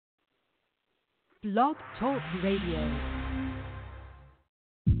Blog Talk Radio.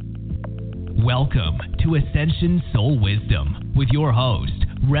 Welcome to Ascension Soul Wisdom with your host,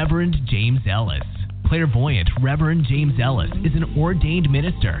 Reverend James Ellis. Clairvoyant Reverend James Ellis is an ordained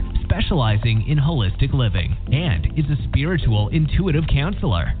minister specializing in holistic living and is a spiritual intuitive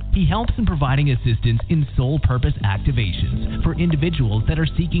counselor. He helps in providing assistance in soul purpose activations for individuals that are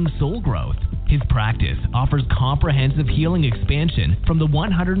seeking soul growth. His practice offers comprehensive healing expansion from the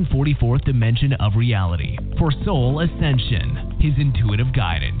 144th dimension of reality for Soul Ascension. His intuitive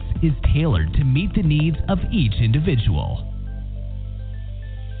guidance is tailored to meet the needs of each individual.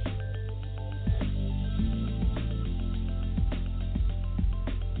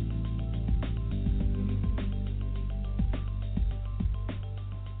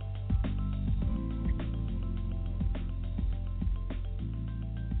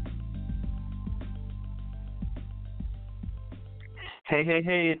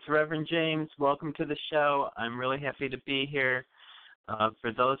 Hey, it's Reverend James. Welcome to the show. I'm really happy to be here.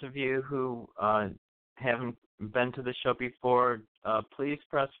 For those of you who haven't been to the show before, please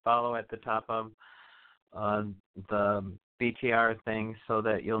press follow at the top of the BTR thing so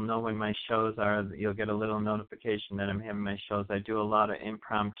that you'll know when my shows are. You'll get a little notification that I'm having my shows. I do a lot of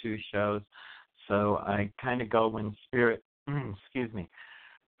impromptu shows, so I kind of go when spirit, excuse me,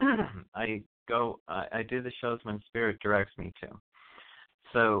 I do the shows when spirit directs me to.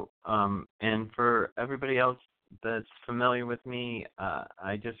 So, and for everybody else that's familiar with me,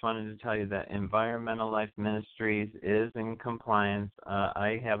 I just wanted to tell you that Environmental Life Ministries is in compliance.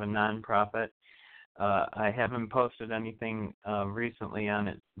 I have a nonprofit. I haven't posted anything recently on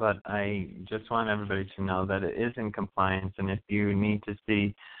it, but I just want everybody to know that it is in compliance, and if you need to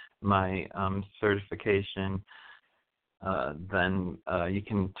see my certification, then you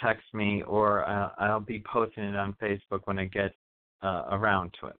can text me, or I'll be posting it on Facebook when I get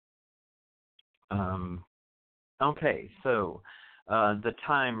around to it. Okay, so the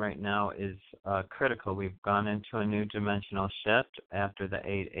time right now is critical. We've gone into a new dimensional shift after the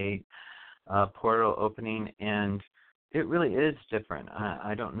 8-8 portal opening, and it really is different.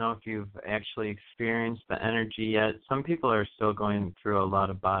 I don't know if you've actually experienced the energy yet. Some people are still going through a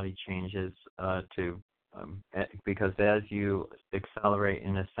lot of body changes because as you accelerate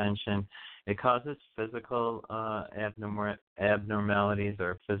in ascension, it causes physical abnormalities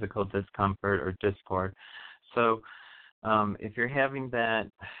or physical discomfort or discord. So if you're having that,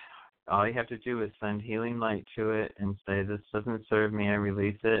 all you have to do is send healing light to it and say, this doesn't serve me, I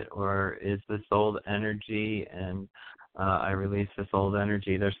release it, or is this old energy, and I release this old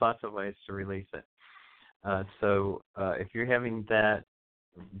energy. There's lots of ways to release it. So if you're having that,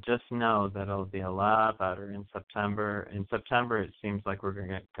 just know that it'll be a lot better in September. In September, it seems like we're going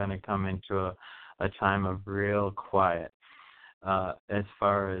to come into a time of real quiet as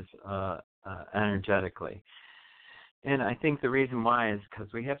far as energetically. And I think the reason why is because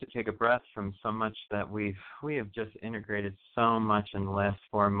we have to take a breath from so much that we have just integrated so much in the last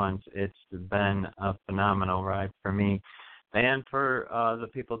 4 months. It's been a phenomenal ride for me and for the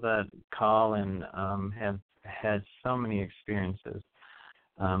people that call and have had so many experiences.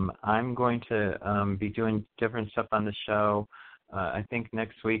 I'm going to be doing different stuff on the show. I think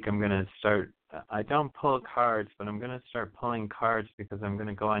next week I'm going to start, I don't pull cards, but I'm going to start pulling cards because I'm going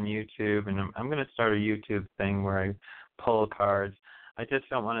to go on YouTube, and I'm going to start a YouTube thing where I pull cards. I just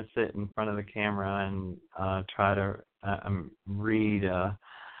don't want to sit in front of the camera and try to read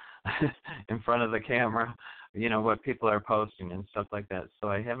in front of the camera, what people are posting and stuff like that. So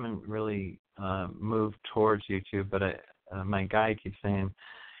I haven't really moved towards YouTube, but my guy keeps saying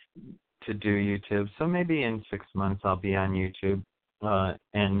to do YouTube. So maybe in 6 months I'll be on YouTube,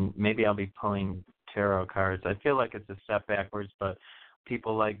 and maybe I'll be pulling tarot cards. I feel like it's a step backwards, but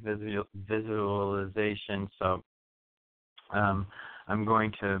people like visualization, so I'm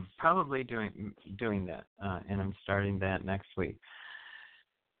going to probably doing that, and I'm starting that next week.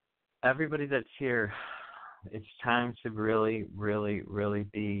 Everybody that's here, it's time to really, really, really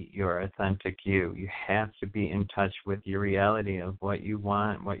be your authentic you. You have to be in touch with your reality of what you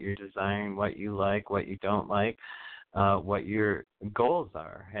want, what you're desiring, what you like, what you don't like, what your goals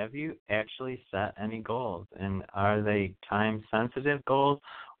are. Have you actually set any goals? And are they time-sensitive goals,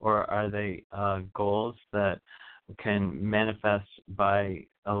 or are they goals that can manifest by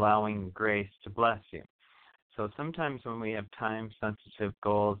allowing grace to bless you? So sometimes when we have time-sensitive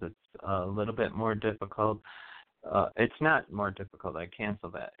goals, it's a little bit more difficult. It's not more difficult. I cancel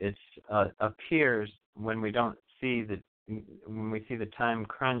that. It appears when we see the time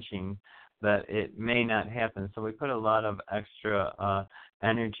crunching that it may not happen. So we put a lot of extra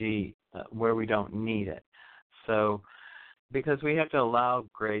energy where we don't need it. So because we have to allow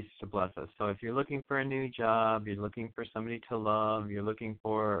grace to bless us. So if you're looking for a new job, you're looking for somebody to love, you're looking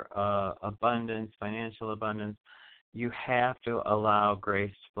for abundance, financial abundance, you have to allow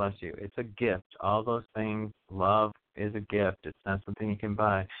grace to bless you. It's a gift. All those things, love is a gift. It's not something you can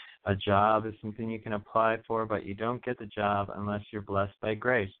buy. A job is something you can apply for, but you don't get the job unless you're blessed by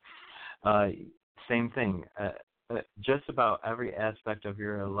grace. Same thing. Just about every aspect of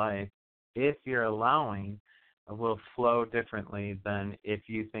your life, if you're allowing, will flow differently than if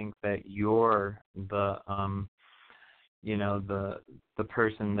you think that you're the the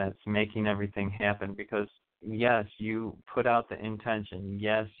person that's making everything happen. Because yes, you put out the intention,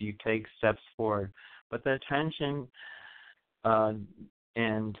 yes, you take steps forward, but the attention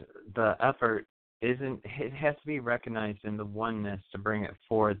and the effort it has to be recognized in the oneness to bring it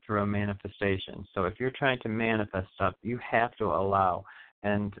forward through a manifestation. So if you're trying to manifest stuff, you have to allow,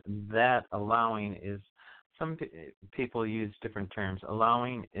 and that allowing is, some people use different terms.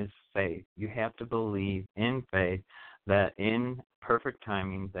 Allowing is faith. You have to believe in faith that in perfect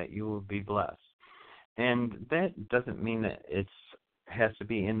timing that you will be blessed. And that doesn't mean that it has to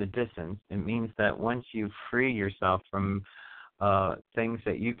be in the distance. It means that once you free yourself from things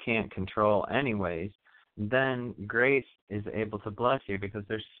that you can't control anyways, then grace is able to bless you because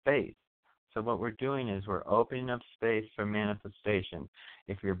there's space. So what we're doing is we're opening up space for manifestation.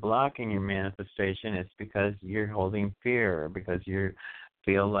 If you're blocking your manifestation, it's because you're holding fear, or because you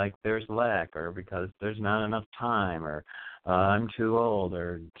feel like there's lack, or because there's not enough time, or I'm too old,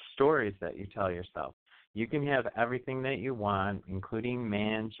 or stories that you tell yourself. You can have everything that you want, including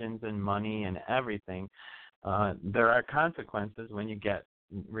mansions and money and everything. There are consequences when you get,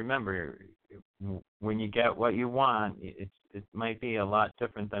 remember, when you get what you want, it might be a lot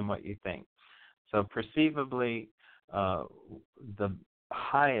different than what you think. So perceivably, the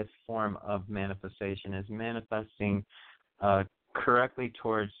highest form of manifestation is manifesting correctly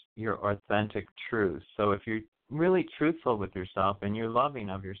towards your authentic truth. So if you're really truthful with yourself and you're loving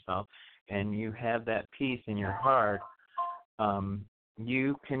of yourself and you have that peace in your heart,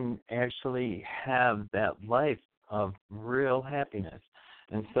 you can actually have that life of real happiness.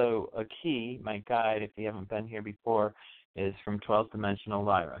 And so a key, my guide, if you haven't been here before, is from 12th Dimensional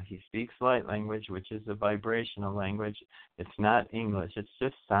Lyra. He speaks light language, which is a vibrational language. It's not English. It's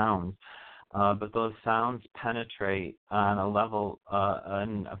just sounds. But those sounds penetrate on a level,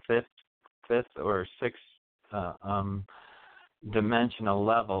 on a fifth or sixth dimensional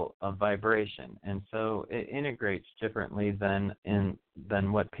level of vibration. And so it integrates differently than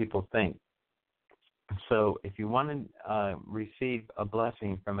what people think. So if you want to receive a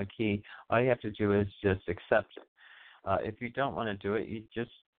blessing from a key, all you have to do is just accept it. If you don't want to do it, you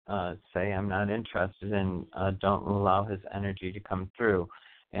just say, I'm not interested, and don't allow his energy to come through.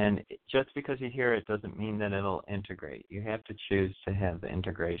 And just because you hear it doesn't mean that it'll integrate. You have to choose to have the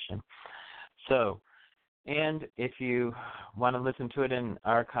integration. So, and if you want to listen to it in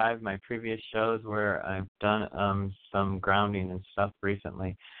archive, my previous shows where I've done some grounding and stuff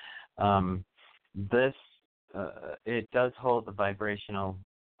recently, it does hold the vibrational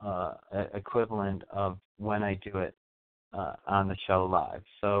equivalent of when I do it on the show live.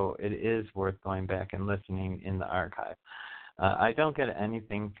 So it is worth going back and listening in the archive. I don't get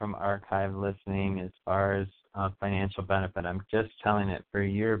anything from archive listening as far as financial benefit. I'm just telling it for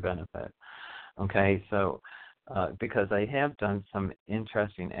your benefit. Okay, so because I have done some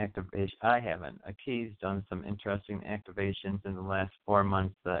interesting activation. I haven't. Aki's done some interesting activations in the last 4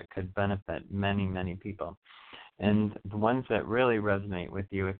 months that could benefit many, many people. And the ones that really resonate with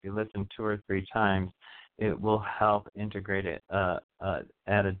you, if you listen 2 or 3 times, it will help integrate it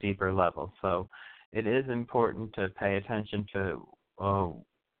at a deeper level. So it is important to pay attention to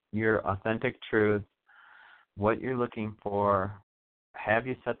your authentic truth, what you're looking for. Have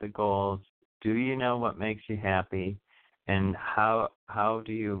you set the goals? Do you know what makes you happy? And how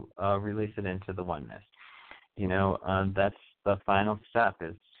do you release it into the oneness? You know, that's the final step,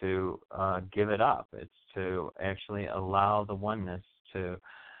 is to give it up. It's to actually allow the oneness to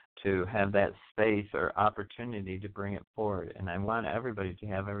have that space or opportunity to bring it forward. And I want everybody to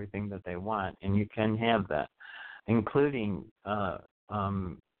have everything that they want, and you can have that, including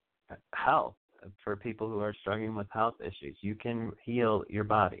health. For people who are struggling with health issues, you can heal your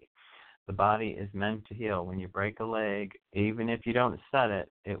body. The body is meant to heal. When you break a leg, even if you don't set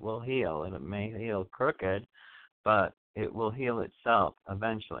it, it will heal. And it may heal crooked, but it will heal itself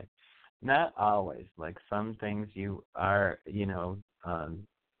eventually. Not always. Like some things you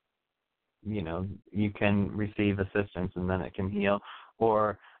can receive assistance and then it can heal.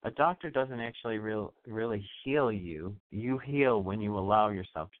 Or a doctor doesn't actually really heal you. You heal when you allow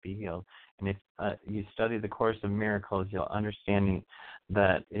yourself to be healed. And if you study the Course of Miracles, you'll understand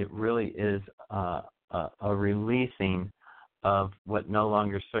that it really is a releasing of what no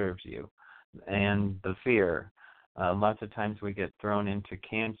longer serves you. And the fear. Lots of times we get thrown into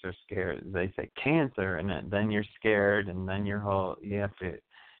cancer scare. They say cancer, and then you're scared, and then you have to,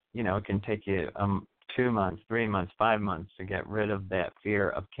 it can take you 2 months, 3 months, 5 months to get rid of that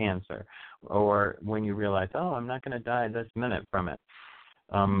fear of cancer. Or when you realize, oh, I'm not going to die this minute from it.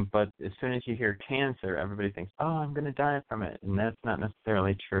 But as soon as you hear cancer, everybody thinks, oh, I'm going to die from it. And that's not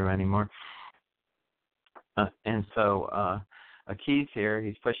necessarily true anymore. And so Keith's here.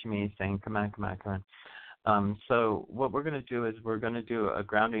 He's pushing me. He's saying, come on. So what we're going to do is we're going to do a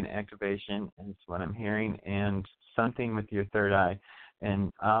grounding activation, is what I'm hearing, and something with your third eye.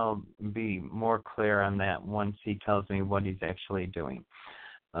 And I'll be more clear on that once he tells me what he's actually doing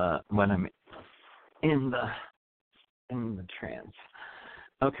when I'm in the trance.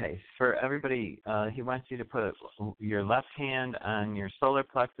 Okay, for everybody, he wants you to put your left hand on your solar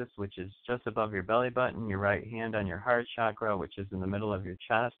plexus, which is just above your belly button, your right hand on your heart chakra, which is in the middle of your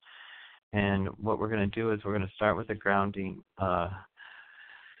chest. And what we're going to do is we're going to start with the grounding. He's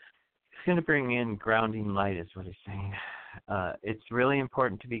going to bring in grounding light, is what he's saying. It's really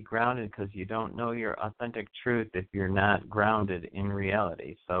important to be grounded because you don't know your authentic truth if you're not grounded in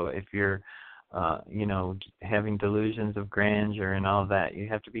reality. So if you're, having delusions of grandeur and all that, you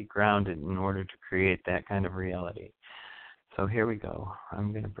have to be grounded in order to create that kind of reality. So here we go.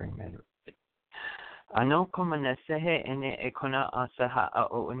 I'm going to bring that.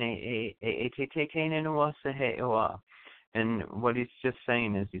 And what he's just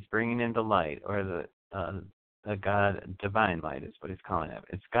saying is he's bringing in the light, or the God, divine light is what he's calling it.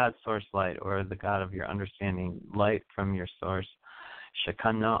 It's God's source light, or the God of your understanding, light from your source.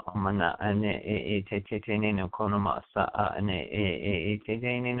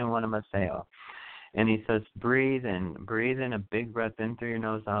 And he says, breathe in a big breath in through your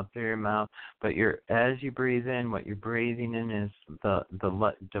nose, out through your mouth. But as you breathe in, what you're breathing in is the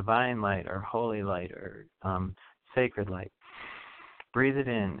divine light, or holy light, or sacred light. Breathe it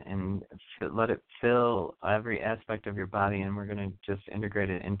in and let it fill every aspect of your body, and we're going to just integrate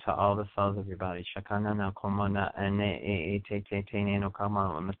it into all the cells of your body.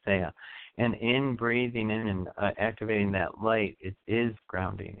 And in breathing in and activating that light, it is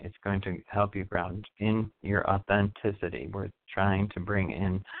grounding. It's going to help you ground in your authenticity. We're trying to bring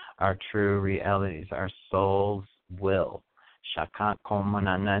in our true realities, our soul's will.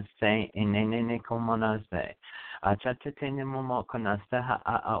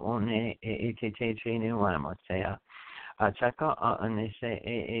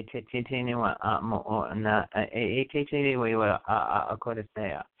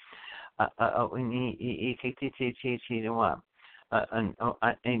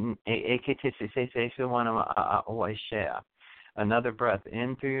 Another breath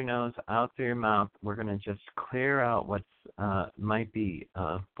in through your nose, out through your mouth. We're going to just clear out what might be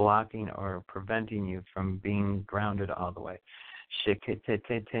blocking or preventing you from being grounded all the way.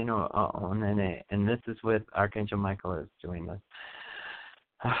 And this is with Archangel Michael is doing this.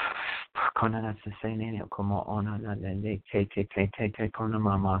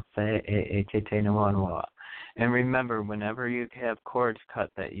 And remember, whenever you have cords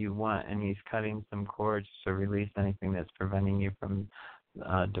cut that you want, and he's cutting some cords to release anything that's preventing you from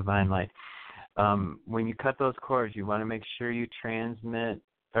divine light, when you cut those cords, you want to make sure you transmute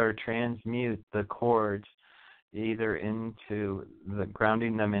the cords either into the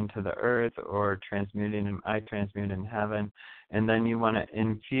grounding them into the earth, or transmuting them. I transmute in heaven. And then you want to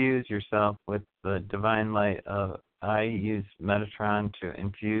infuse yourself with the divine light. I use Metatron to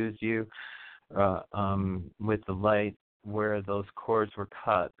infuse you with the light where those cords were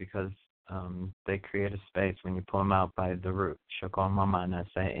cut, because they create a space when you pull them out by the root.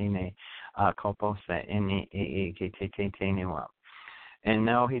 And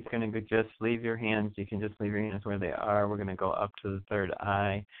now he's going to just leave your hands. You can just leave your hands where they are. We're going to go up to the third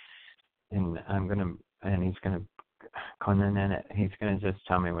eye, and he's going to just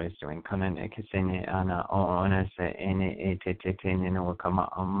tell me what he's doing.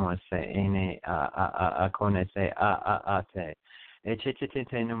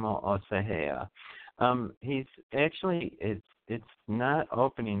 He's actually, it's not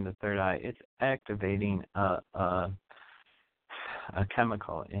opening the third eye. It's activating a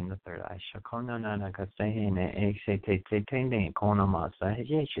chemical in the third eye.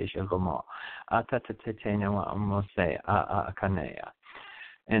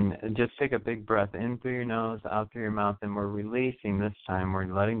 And just take a big breath in through your nose, out through your mouth, and we're releasing this time.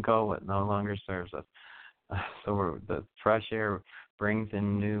 We're letting go what no longer serves us. So the fresh air brings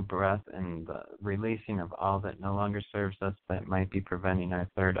in new breath and the releasing of all that no longer serves us that might be preventing our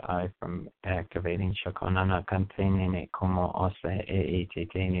third eye from activating. Shakonana kantenene komo ose e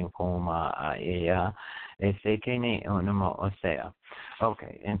itetene koma aea e sekene onuma osea.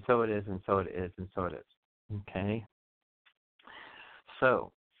 Okay, and so it is, and so it is, and so it is. Okay?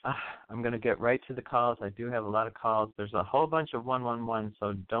 So I'm going to get right to the calls. I do have a lot of calls. There's a whole bunch of 111,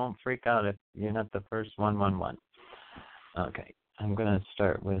 so don't freak out if you're not the first 111. Okay, I'm going to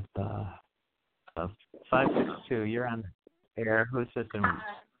start with 562. You're on the air. Who's this? And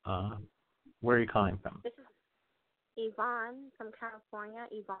where are you calling from? This is Yvonne from California.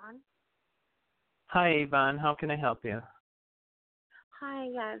 Yvonne. Hi, Yvonne. How can I help you? Hi,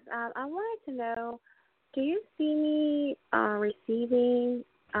 yes. I wanted to know, do you see me receiving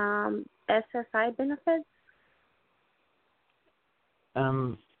SSI benefits?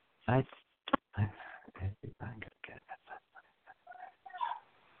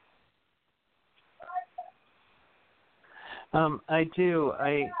 I do.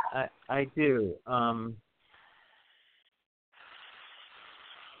 I do.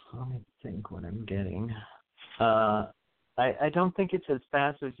 Let me think what I'm getting. I don't think it's as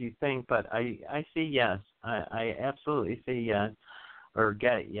fast as you think, but I see yes. I absolutely see yes, or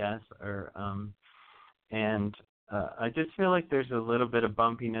get yes, or and I just feel like there's a little bit of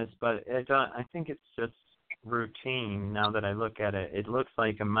bumpiness, but I think it's just routine. Now that I look at it, it looks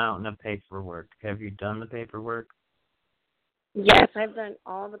like a mountain of paperwork. Have you done the paperwork? Yes, I've done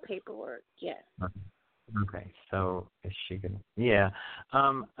all the paperwork. Yes. Okay, so is she gonna? Yeah,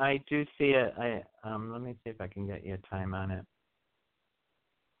 I do see it. Let me see if I can get you a time on it.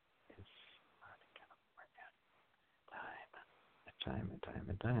 Time.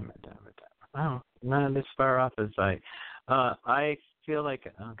 Oh, not as far off as I feel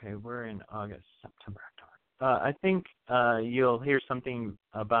like. Okay, we're in August, September, October. I think you'll hear something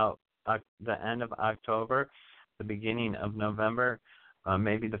about the end of October, the beginning of November.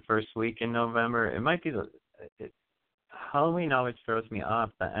 Maybe the first week in November. It might be Halloween always throws me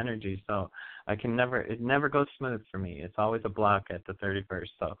off the energy, so it never goes smooth for me. It's always a block at the 31st.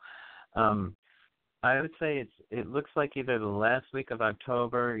 So I would say it looks like either the last week of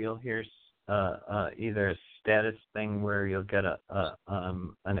October you'll hear either a status thing where you'll get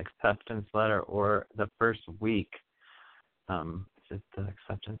an acceptance letter, or the first week. Is it the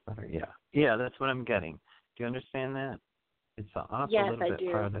acceptance letter? Yeah, that's what I'm getting. Do you understand that? It's off yes, a little bit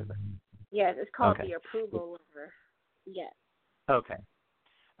do. farther than. Yes, it's called Okay. the approval letter. Yes. Okay.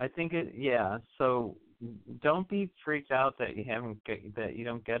 I think it. Yeah. So don't be freaked out that you don't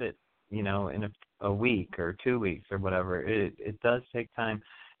get it. In a week or 2 weeks or whatever. It does take time,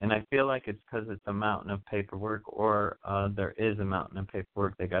 and I feel like it's because it's a mountain of paperwork, or there is a mountain of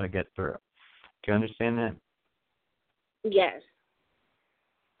paperwork they got to get through. Do you understand that? Yes.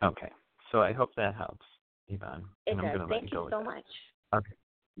 Okay. So I hope that helps, Yvonne. It and I'm does. going to Thank let you go you so with that. much. Okay.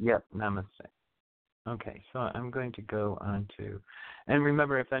 Yep. Namaste. Okay, so I'm going to go on to, and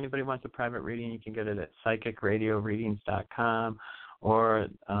remember, if anybody wants a private reading, you can get it at psychicradioreadings.com, or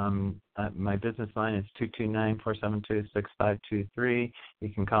my business line is 229-472-6523. You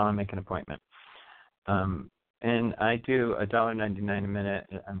can call and make an appointment. And I do $1.99 a minute.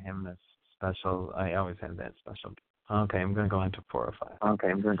 I'm having a special. I always have that special. Okay, I'm going to go on to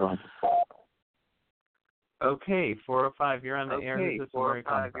 405. Okay, 405, you're on the air. Who's this and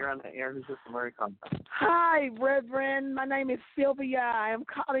where you come from? Hi, Reverend. My name is Sylvia. I am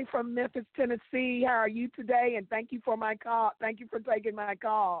calling from Memphis, Tennessee. How are you today? And thank you for my call. Thank you for taking my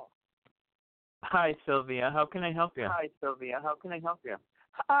call. Hi, Sylvia. How can I help you? I'd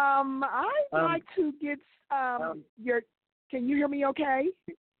like to get your. Can you hear me? Okay.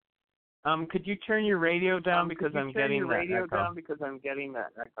 Could you turn your radio down because I'm getting that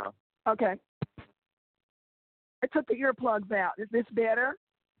echo? Okay. I took the earplugs out. Is this better?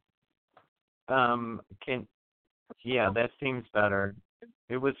 Yeah, that seems better.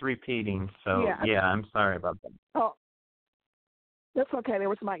 It was repeating, so yeah, I'm sorry about that. Oh, that's okay. There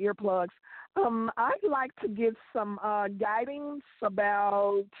was my earplugs. I'd like to get some guidance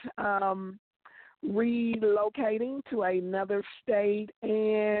about relocating to another state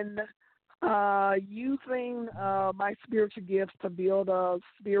and using my spiritual gifts to build a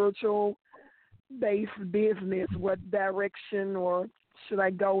spiritual based business. What direction or should I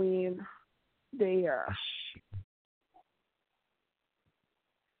go in there?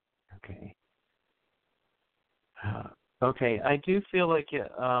 Okay. Okay, I do feel like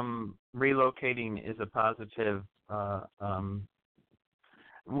relocating is a positive.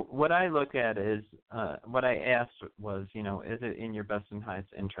 what I look at is, what I asked was, is it in your best and highest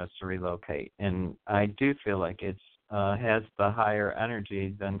interest to relocate? And I do feel like it's has the higher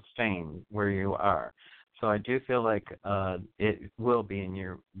energy than staying where you are. So I do feel like it will be in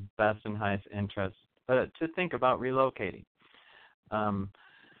your best and highest interest to think about relocating.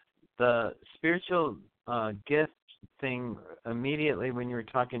 The spiritual gift thing, immediately when you were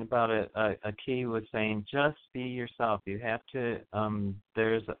talking about it, a key was saying just be yourself. You have to,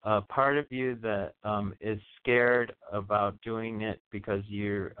 there's a part of you that is scared about doing it because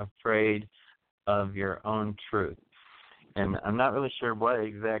you're afraid of your own truth. And I'm not really sure what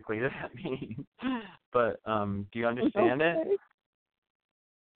exactly that means, but do you understand it?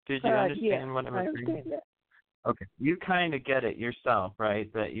 Did you understand what I'm saying? Okay, you kind of get it yourself,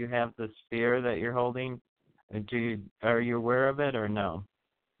 right? That you have this fear that you're holding. Are you aware of it or no?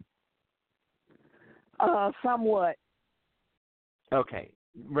 Somewhat. Okay,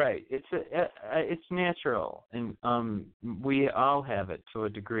 right. It's natural, and we all have it to a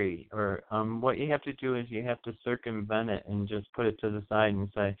degree. Or what you have to do is you have to circumvent it and just put it to the side and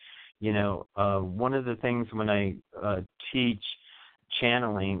say, one of the things when I teach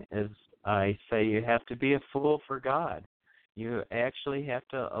channeling is I say you have to be a fool for God. You actually have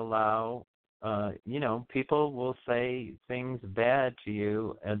to allow, people will say things bad to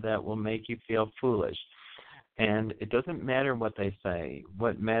you that will make you feel foolish. And it doesn't matter what they say.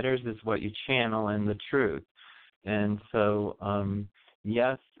 What matters is what you channel and the truth. And so,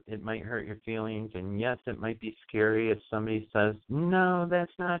 yes, it might hurt your feelings, and yes, it might be scary if somebody says, no,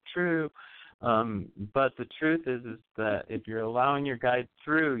 that's not true. But the truth is that if you're allowing your guide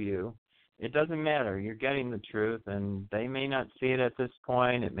through you, it doesn't matter. You're getting the truth, and they may not see it at this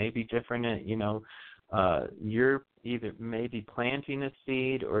point. It may be different. You're either maybe planting a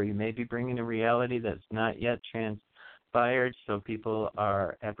seed, or you may be bringing a reality that's not yet transpired, so people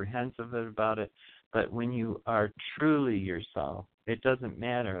are apprehensive about it. But when you are truly yourself, it doesn't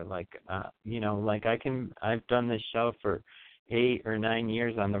matter. I've done this show for 8 or 9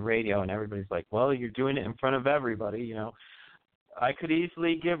 years on the radio, and everybody's like, well, you're doing it in front of everybody, I could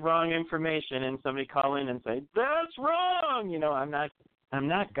easily give wrong information and somebody call in and say, that's wrong. I'm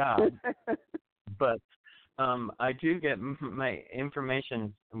not God. But I do get my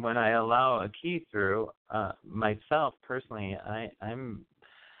information when I allow a key through. Myself, personally,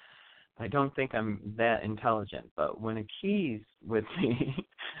 I don't think I'm that intelligent, but when a key's with me,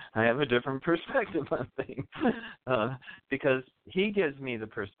 I have a different perspective on things because he gives me the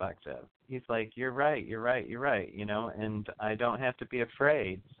perspective. He's like, you're right, and I don't have to be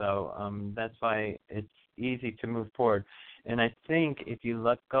afraid. So that's why it's easy to move forward. And I think if you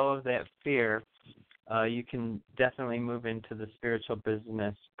let go of that fear, you can definitely move into the spiritual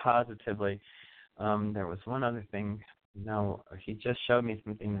business positively. There was one other thing. No, he just showed me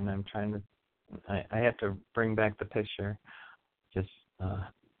something, and I'm trying to. I have to bring back the picture. Just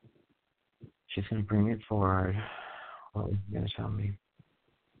she's going to bring it forward. What was he going to tell me?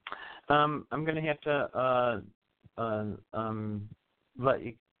 I'm going to have to let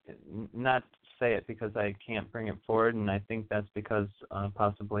you not say it because I can't bring it forward, and I think that's because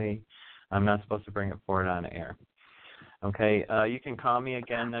possibly I'm not supposed to bring it forward on air. Okay, you can call me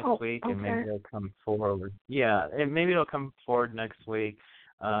again next week, and maybe it'll come forward. Yeah, maybe it'll come forward next week.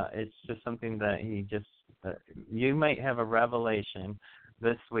 It's just something that you might have a revelation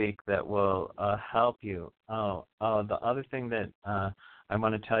this week that will help you. The other thing that I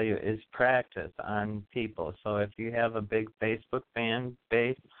want to tell you is practice on people. So if you have a big Facebook fan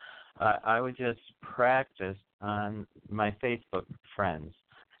base, I would just practice on my Facebook friends.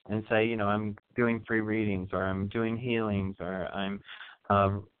 And say, I'm doing free readings, or I'm doing healings, or I'm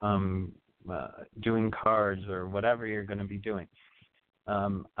doing cards, or whatever you're going to be doing.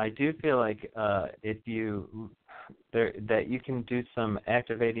 I do feel like that you can do some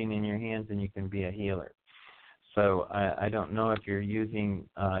activating in your hands, and you can be a healer. So I don't know if you're using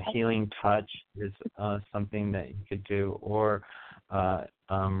healing touch is something that you could do, or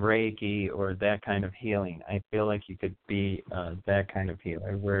Reiki, or that kind of healing. I feel like you could be that kind of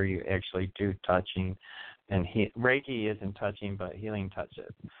healer where you actually do touching, and Reiki isn't touching, but healing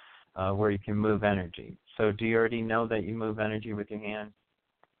touches, where you can move energy. So do you already know that you move energy with your hands?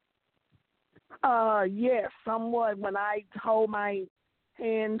 Yes, somewhat. When I hold my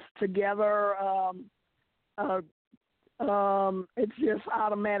hands together, it's just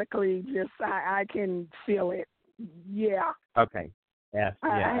automatically I can feel it. Yeah. Okay. Yes.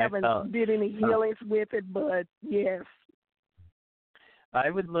 I haven't did any healings with it, but yes. I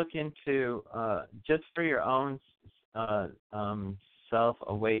would look into just for your own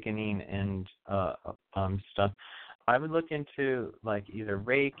self-awakening and stuff. I would look into like either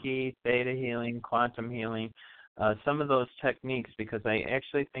Reiki, Theta healing, quantum healing, some of those techniques, because I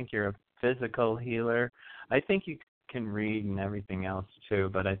actually think you're a physical healer. I think you can read and everything else too,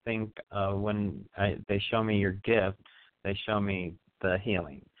 but I think when they show me your gift, they show me the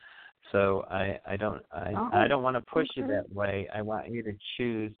healing. So I don't want to push you that way. I want you to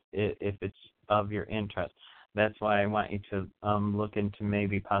choose if it's of your interest. That's why I want you to look into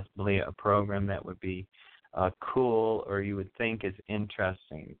maybe possibly a program that would be cool or you would think is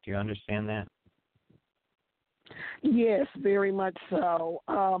interesting. Do you understand that? Yes, very much so.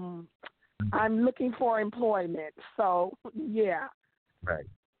 I'm looking for employment, so yeah. Right.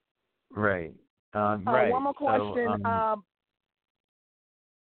 Right. One more question. So,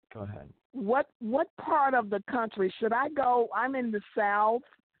 go ahead. What part of the country should I go? I'm in the South,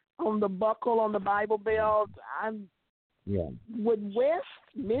 on the buckle, on the Bible Belt. Would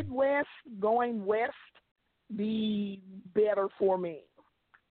Midwest, going west be better for me?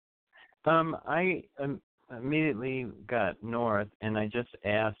 I immediately got north, and I just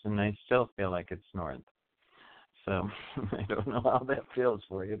asked, and I still feel like it's north. So I don't know how that feels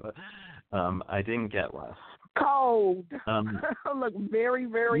for you, but I didn't get west. Cold. Look, very,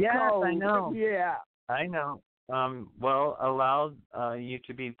 very cold. Yes, I know. Yeah. I know. Well, allow you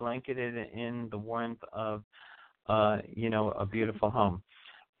to be blanketed in the warmth of, a beautiful home.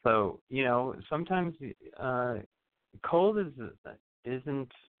 So, sometimes cold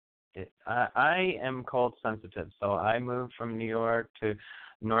isn't. I am cold sensitive, so I moved from New York to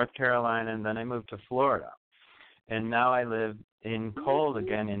North Carolina, and then I moved to Florida, and now I live in cold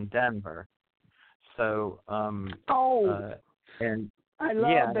again in Denver. So, and I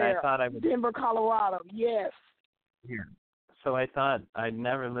love and I thought I would Denver, Colorado. Yes. Yeah. So I thought I'd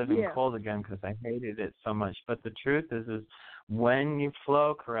never live in cold again because I hated it so much. But the truth is when you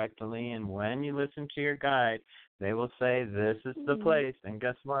flow correctly and when you listen to your guide, they will say, this is the place. And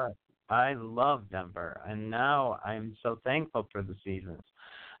guess what? I love Denver. And now I'm so thankful for the seasons.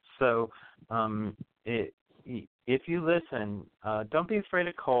 So if you listen, don't be afraid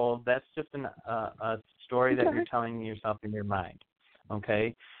of cold. That's just a story that you're telling yourself in your mind.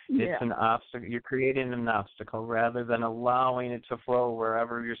 Okay? Yeah. It's an obstacle. You're creating an obstacle rather than allowing it to flow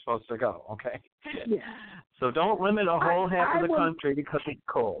wherever you're supposed to go. Okay? Yeah. So don't limit a whole half of the country because it's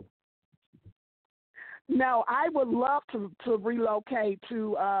cold. No, I would love to relocate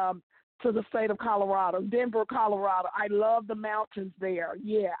to the state of Colorado, Denver, Colorado. I love the mountains there.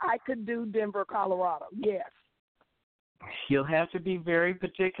 Yeah, I could do Denver, Colorado. Yes. You'll have to be very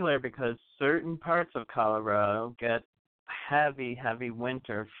particular because certain parts of Colorado get heavy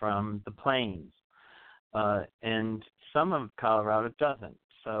winter from the plains, and some of Colorado doesn't.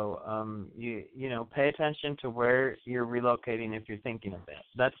 So you pay attention to where you're relocating if you're thinking of that.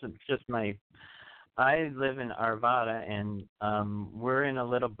 That's just I live in Arvada, and we're in a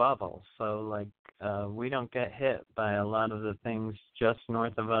little bubble, so we don't get hit by a lot of the things just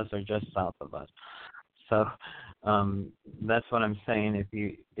north of us or just south of us. So that's what I'm saying.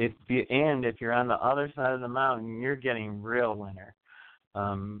 If you're on the other side of the mountain, you're getting real winter.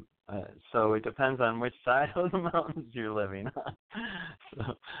 So it depends on which side of the mountains you're living on.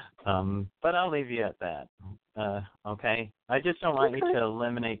 So, but I'll leave you at that. Okay. I just don't want you to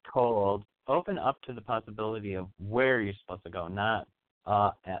eliminate cold. Open up to the possibility of where you're supposed to go, not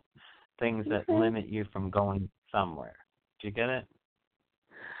at things that limit you from going somewhere. Do you get it?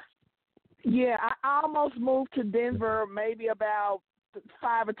 Yeah, I almost moved to Denver maybe about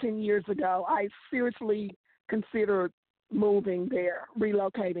 5 or 10 years ago. I seriously considered moving there,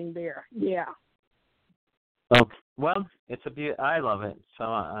 relocating there. Yeah. Oh, well, I love it. So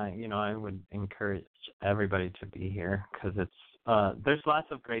I would encourage everybody to be here because there's lots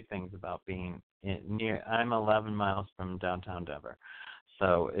of great things about being near. I'm 11 miles from downtown Denver,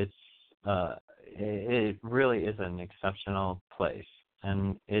 so it really is an exceptional place,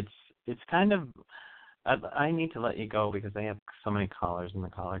 and it's kind of. I need to let you go because I have so many callers in the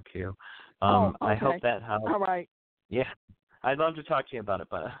caller queue. Okay. I hope that helps. All right. Yeah, I'd love to talk to you about it,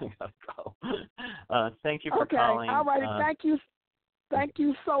 but I gotta go. Thank you for calling. All right. Thank you. Thank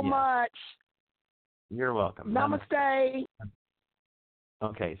you so much. You're welcome. Namaste.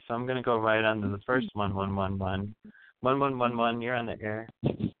 Okay, so I'm gonna go right on to the first 1111. 1111. You're on the air.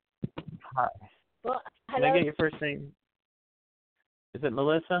 Hi. Well, Can I get your first name? Is it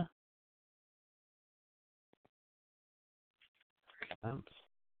Melissa? Oops.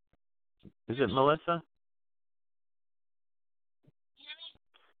 Is it Melissa?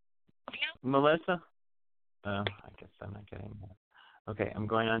 Melissa? I guess I'm not getting that. Okay, I'm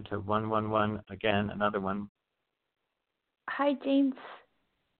going on to 111 again, another one. Hi, James.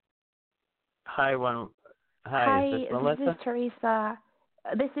 Hi, Hi, is this Melissa? This is Teresa.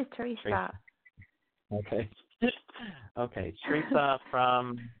 This is Teresa. Okay. Okay, Teresa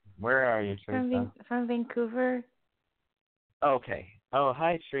from, where are you, Teresa? From Vancouver. Okay. Oh,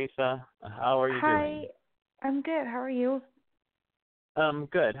 hi, Teresa. How are you doing? Hi, I'm good. How are you?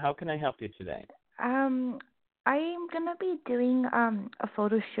 Good. How can I help you today? I'm gonna be doing a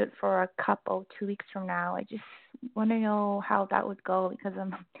photo shoot for a couple 2 weeks from now. I just want to know how that would go because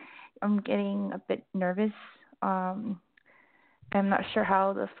I'm getting a bit nervous. I'm not sure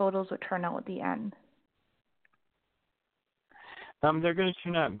how the photos would turn out at the end. They're going to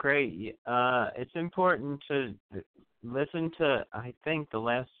turn out great. It's important to listen to, I think, the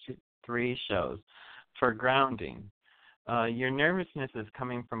last 3 shows for grounding. Your nervousness is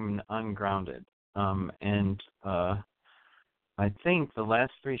coming from ungrounded. And I think the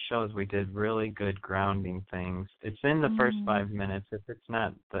last 3 shows we did really good grounding things. It's in the first 5 minutes. If it's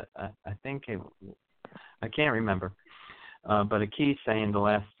not, I think I can't remember. But a key's saying the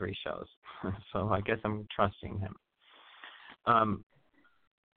last 3 shows. So I guess I'm trusting him.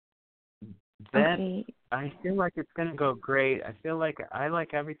 Okay. I feel like it's going to go great. I feel like I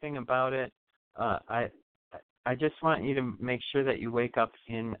like everything about it. I just want you to make sure that you wake up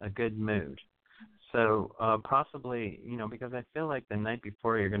in a good mood. So possibly, because I feel like the night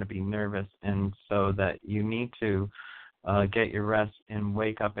before you're going to be nervous, and so that you need to get your rest and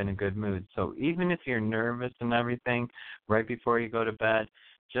wake up in a good mood. So even if you're nervous and everything, right before you go to bed,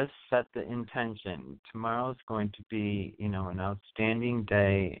 just set the intention. Tomorrow's going to be, an outstanding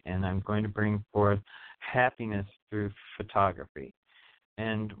day, and I'm going to bring forth happiness through photography.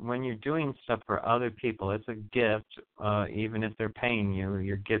 And when you're doing stuff for other people, it's a gift. Even if they're paying you,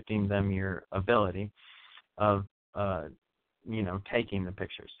 you're gifting them your ability of, taking the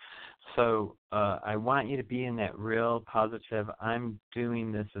pictures. So I want you to be in that real positive, I'm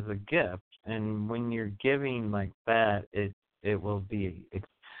doing this as a gift. And when you're giving like that, it'll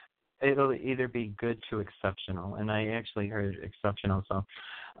either be good to exceptional. And I actually heard exceptional, so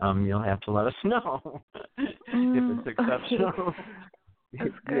you'll have to let us know if it's exceptional. Okay.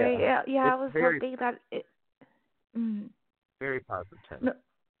 That's great. Yeah, I was hoping that it. Very positive. No,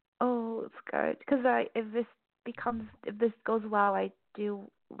 it's good because if this goes well, I do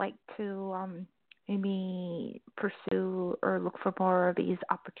like to maybe pursue or look for more of these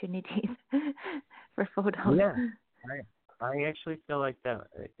opportunities for photos. Yeah, I actually feel like that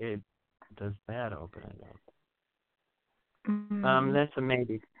it does that open it up. That's a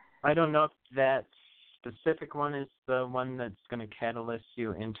maybe. I don't know if that specific one is the one that's going to catalyst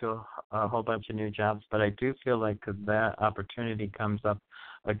you into a whole bunch of new jobs, but I do feel like that opportunity comes up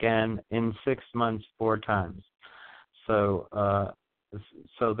again in 6 months 4 times. So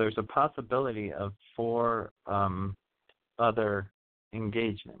there's a possibility of 4 other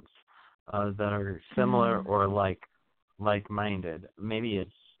engagements that are similar or like-minded. Maybe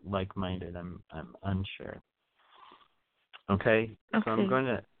it's like-minded. I'm unsure. Okay. So I'm going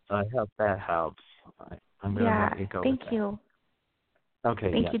to hope that helps. I'm going to let you go. Thank you.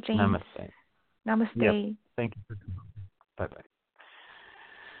 Okay. Thank you, James. Namaste. Namaste. Yep. Thank you. Bye-bye.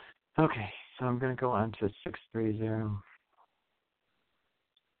 Okay. So I'm going to go on to 630.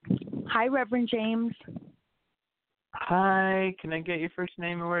 Hi, Reverend James. Hi. Can I get your first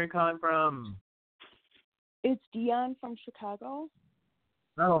name and where you're calling from? It's Dion from Chicago.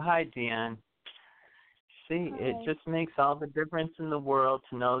 Oh, hi, Dion. See, Hi. it just makes all the difference in the world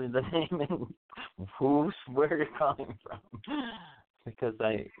to know the name and where you're calling from. Because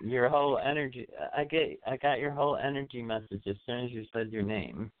your whole energy, I got your whole energy message as soon as you said your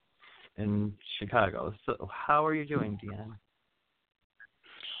name in Chicago. So how are you doing, Dion?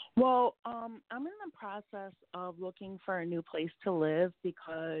 Well, I'm in the process of looking for a new place to live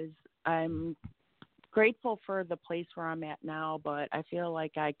because I'm grateful for the place where I'm at now, but I feel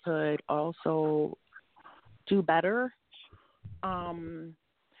like I could also do better.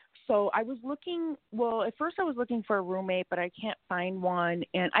 So I was looking, at first I was looking for a roommate, but I can't find one.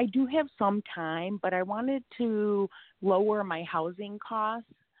 And I do have some time, but I wanted to lower my housing costs.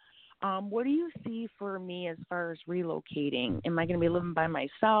 What do you see for me as far as relocating? Am I going to be living by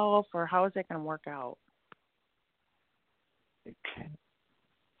myself, or how is that going to work out? Okay.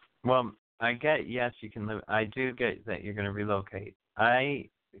 Well, I get, yes, you can live. I do get that you're going to relocate. I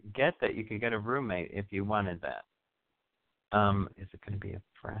get that you could get a roommate if you wanted that. Is it going to be a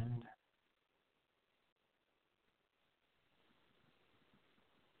friend?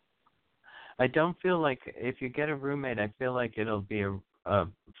 I don't feel like if you get a roommate, I feel like it'll be a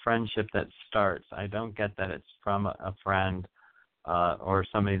friendship that starts. I don't get that it's from a friend or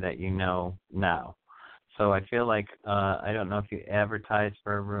somebody that you know now. So I feel like I don't know if you advertise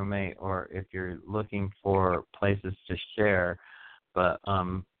for a roommate or if you're looking for places to share, but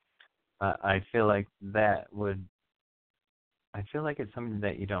I feel like I feel like it's something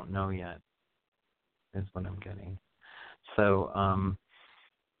that you don't know yet, is what I'm getting. So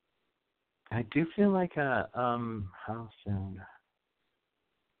I do feel like how soon?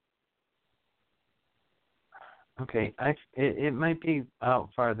 Okay, it might be out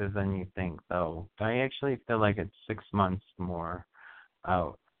farther than you think, though. I actually feel like it's 6 months more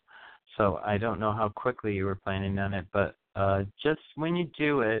out. So I don't know how quickly you were planning on it, but just when you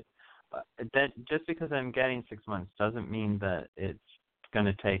do it, that just because I'm getting 6 months doesn't mean that it's going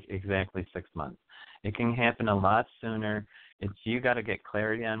to take exactly 6 months. It can happen a lot sooner. You got to get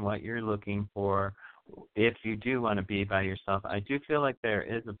clarity on what you're looking for. If you do want to be by yourself, I do feel like there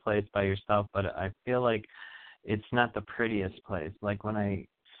is a place by yourself, but I feel like it's not the prettiest place. Like when I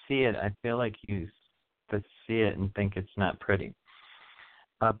see it, I feel like you see it and think it's not pretty.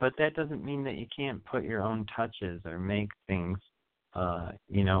 But that doesn't mean that you can't put your own touches or make things,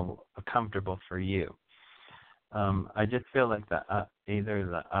 comfortable for you. I just feel like either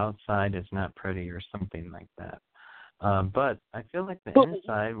the outside is not pretty or something like that. But I feel like the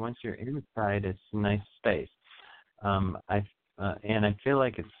inside, once you're inside, it's a nice space. And I feel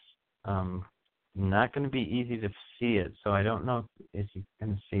like it's not going to be easy to see it, so I don't know if you're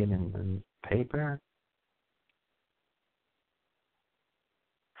going to see it in the paper.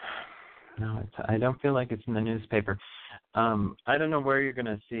 No, I don't feel like it's in the newspaper. I don't know where you're going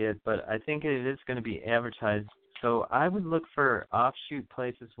to see it, but I think it is going to be advertised. So I would look for offshoot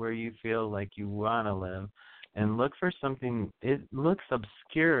places where you feel like you want to live, and look for something. It looks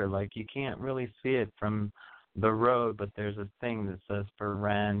obscure, like you can't really see it from the road, but there's a thing that says for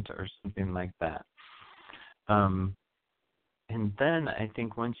rent or something like that. And then I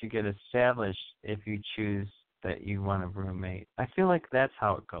think once you get established, if you choose that you want a roommate, I feel like that's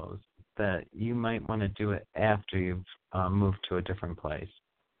how it goes, that you might want to do it after you've moved to a different place.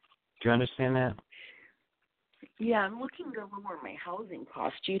 Do you understand that? Yeah, I'm looking to lower my housing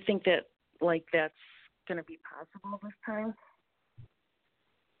costs. Do you think that, that's going to be possible this time?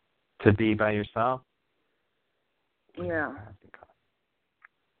 To be by yourself? Yeah.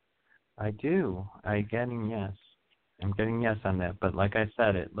 I do. I'm getting yes on that. But like I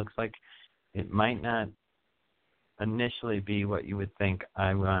said, it looks like it might not initially be what you would think.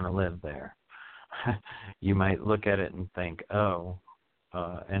 I want to live there. You might look at it and think,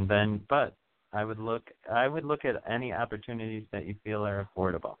 and then, but I would look at any opportunities that you feel are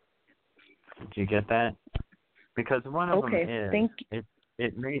affordable. Do you get that? Because one of them is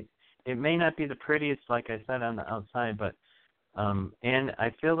it may not be the prettiest, like I said, on the outside, but and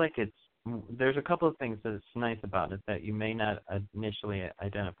I feel like there's a couple of things that's nice about it that you may not initially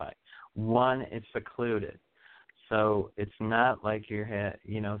identify. One, it's secluded. So it's not like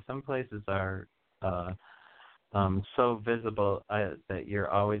some places are so visible that you're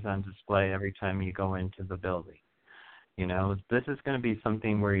always on display every time you go into the building. This is going to be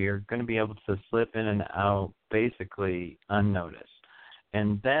something where you're going to be able to slip in and out basically unnoticed.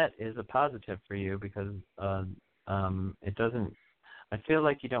 And that is a positive for you because it doesn't, I feel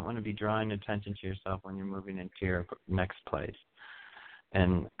like you don't want to be drawing attention to yourself when you're moving into your next place.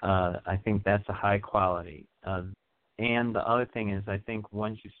 And I think that's a high quality. And the other thing is, I think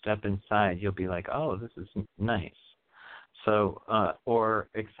once you step inside, you'll be like, oh, this is nice. So, or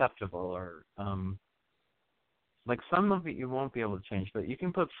acceptable, or like some of it you won't be able to change, but you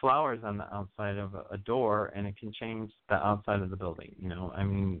can put flowers on the outside of a door and it can change the outside of the building,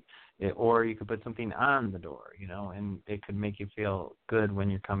 or you could put something on the door, and it could make you feel good when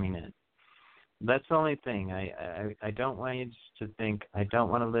you're coming in. That's the only thing. I don't want you to think, I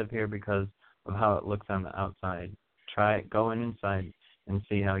don't want to live here because of how it looks on the outside. Try it, go inside and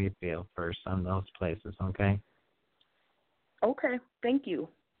see how you feel first on those places, okay? Okay, thank you.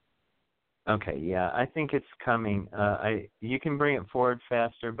 Okay, yeah, I think it's coming. You can bring it forward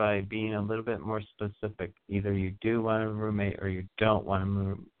faster by being a little bit more specific. Either you do want a roommate or you don't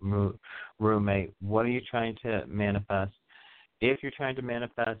want a roommate. What are you trying to manifest? If you're trying to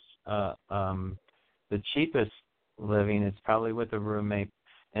manifest the cheapest living, it's probably with a roommate.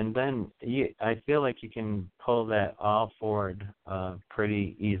 And then I feel like you can pull that all forward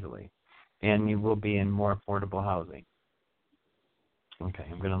pretty easily, and you will be in more affordable housing. Okay,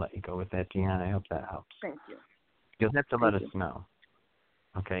 I'm going to let you go with that, Deanna. I hope that helps. Thank you. You'll have to let us know.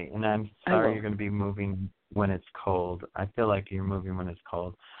 Okay, and I'm sorry you're going to be moving when it's cold. I feel like you're moving when it's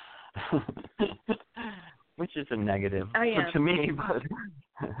cold, which is a negative to me. But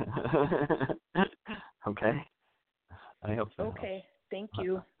okay, I hope so. Okay, thank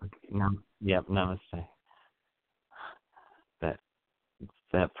you. Yep, namaste.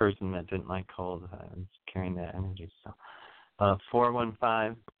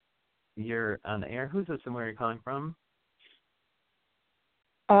 you're on the air. Who's this and where are you calling from?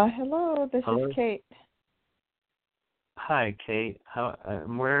 Hello, this Hello? is Kate. Hi, Kate.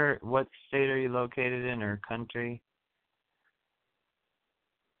 What state are you located in, or country?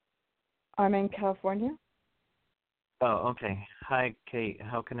 I'm in California. Oh, okay. Hi, Kate.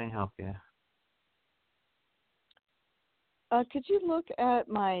 How can I help you? Could you look at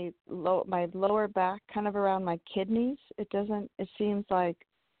my lower back, kind of around my kidneys? It seems like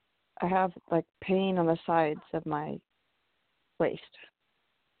I have like pain on the sides of my waist.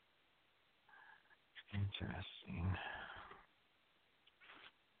 Interesting.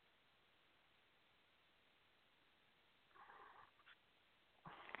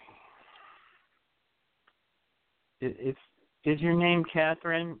 Is your name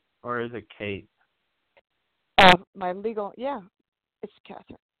Catherine or is it Kate? It's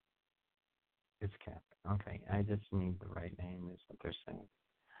Catherine. It's Catherine. Okay, I just need the right name, is what they're saying.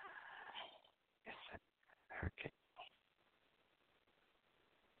 Is it her Kate?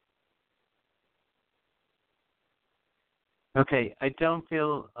 Okay, I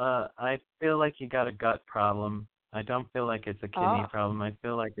feel like you got a gut problem. I don't feel like it's a kidney problem. I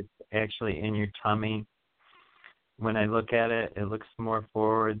feel like it's actually in your tummy. When I look at it, it looks more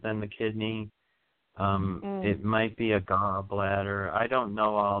forward than the kidney. It might be a gallbladder. I don't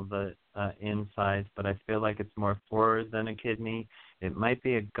know all the insides, but I feel like it's more forward than a kidney. It might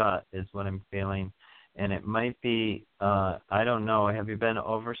be a gut is what I'm feeling. And it might be, I don't know, have you been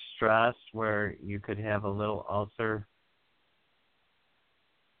overstressed where you could have a little ulcer?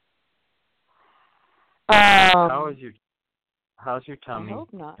 How's your tummy? I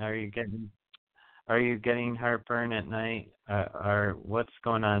hope not. Are you getting heartburn at night? Or what's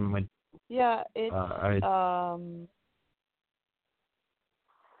going on with? Yeah, it's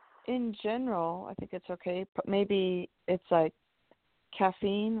in general, I think it's okay. Maybe it's like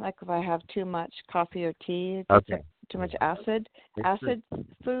caffeine, like if I have too much coffee or tea, too much acid. Acid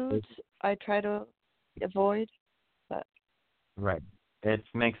foods I try to avoid. But right. It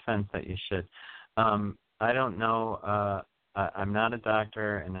makes sense that you should. I don't know. I'm not a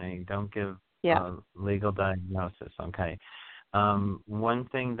doctor, and I don't give legal diagnosis, okay? One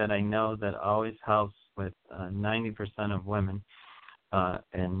thing that I know that always helps with 90% of women,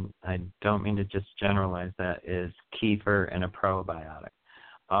 and I don't mean to just generalize that, is kefir and a probiotic.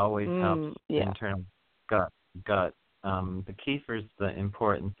 Always helps internal gut. The kefir is the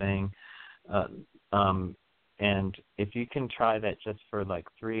important thing. And if you can try that just for like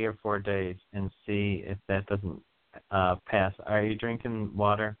 3 or 4 days and see if that doesn't pass. Are you drinking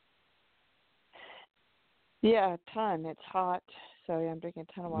water? Yeah, a ton. It's hot, so I'm drinking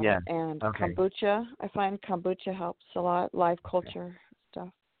a ton of water. Yeah. And kombucha. I find kombucha helps a lot. Live culture stuff.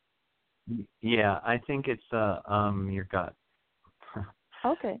 Yeah, I think it's your gut.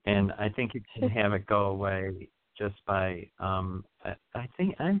 Okay. And I think you can have it go away just by I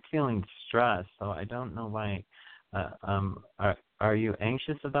think I'm feeling stressed, so I don't know why. Are you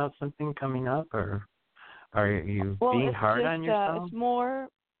anxious about something coming up, or are you being hard on yourself? It's more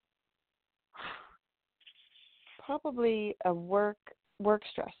probably a work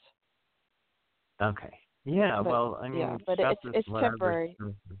stress. Okay. Yeah. Well, I mean, but it's temporary.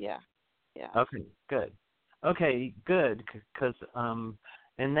 Yeah. Okay. Good. Okay. Good. Because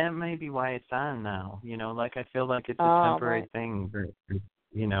and that may be why it's on now. You know, like I feel like it's a temporary thing.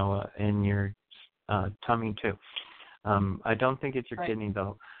 You know, in your tummy too. I don't think it's your kidney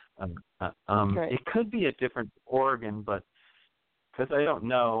though. It could be a different organ, but because I don't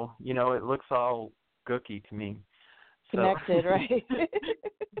know, you know, it looks all gooky to me. Connected, right?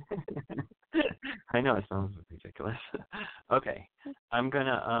 I know it sounds ridiculous. Okay, I'm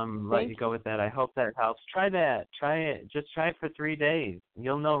gonna let you go with that. I hope that helps. Try that. Try it. Just try it for 3 days.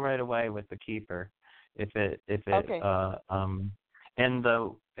 You'll know right away with the kefir if it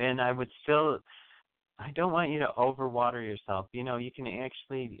and I would still. I don't want you to overwater yourself. You know, you can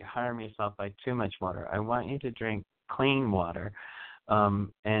actually harm yourself by too much water. I want you to drink clean water,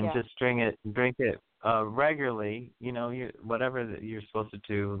 just drink it regularly. You know, whatever that you're supposed to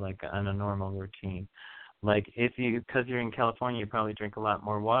do, like on a normal routine. Like because you're in California, you probably drink a lot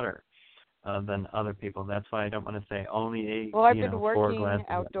more water than other people. That's why I don't want to say only 8. Well, I've been 4 glasses working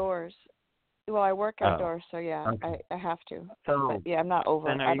outdoors. Well, I work outdoors, so okay. I have to. So but, I'm not over.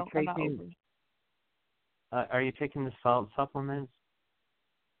 I'm not over. Are you taking the salt supplements?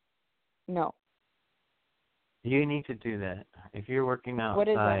 No. You need to do that. If you're working outside, what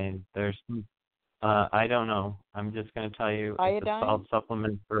is that? There's I don't know. I'm just going to tell you it's a salt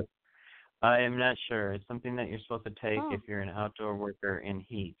supplement for. I am not sure. It's something that you're supposed to take if you're an outdoor worker in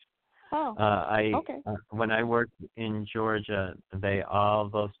heat. Okay. When I worked in Georgia, all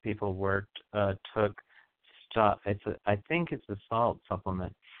those people took stuff. I think it's a salt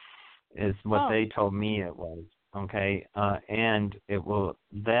supplement, is what they told me it was. Okay, and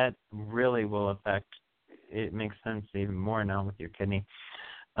that really will affect. It makes sense even more now with your kidney.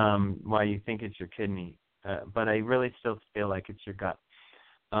 Why you think it's your kidney, but I really still feel like it's your gut.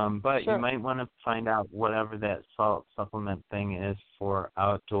 But you might want to find out whatever that salt supplement thing is for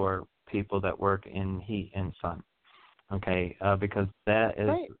outdoor people that work in heat and sun. Okay, because that is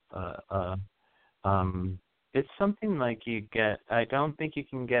it's something like you get. I don't think you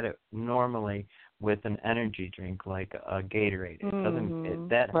can get it normally with an energy drink like a Gatorade. It doesn't.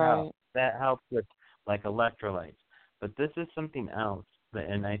 That helps with like electrolytes. But this is something else,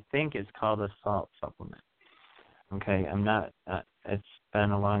 and I think it's called a salt supplement. Okay, I'm not. It's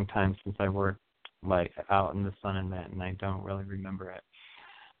been a long time since I worked like out in the sun and that, and I don't really remember it.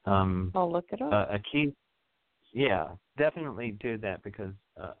 I'll look it up. Definitely do that because,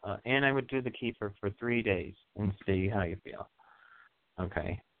 and I would do the kefir for 3 days and see how you feel.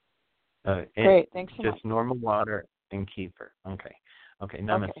 Okay. Great, thanks so much. Just normal water and kefir. Okay.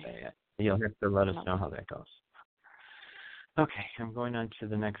 Namaste. Okay. You'll have to let us know how that goes. Okay, I'm going on to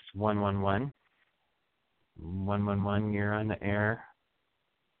the next 111. 111, you're on the air.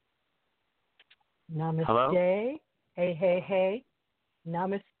 Namaste. Hello? Hey.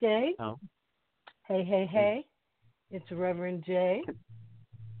 Namaste. Oh. Hey. It's Reverend J.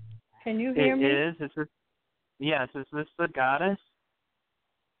 Can you hear me? It is. Is this the goddess?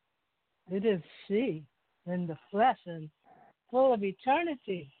 It is she, in the flesh and full of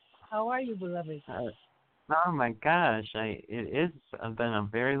eternity. How are you, beloved? Oh my gosh, it has been a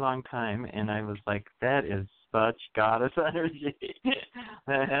very long time, and I was like, that is such goddess energy.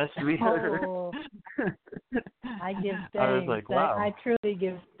 That has to be her. Oh, I give thanks. I was like, wow. I truly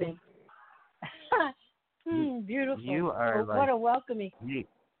give thanks. Beautiful. You are what a welcoming.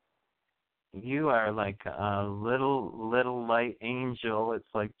 You are like a little light angel.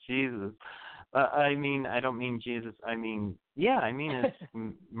 It's like Jesus. I don't mean Jesus. It's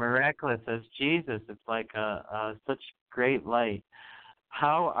miraculous as Jesus. It's like such great light.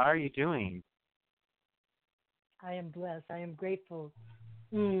 How are you doing? I am blessed. I am grateful.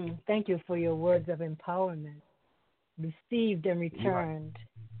 Thank you for your words of empowerment, received and returned.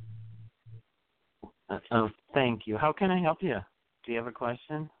 Thank you. How can I help you? Do you have a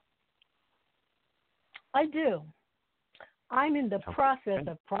question? I do. I'm in the process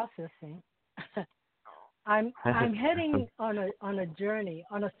of processing. I'm heading on a journey,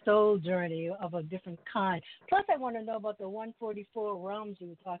 on a soul journey of a different kind. Plus, I want to know about the 144 realms you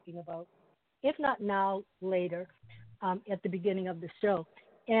were talking about. If not now, later, at the beginning of the show.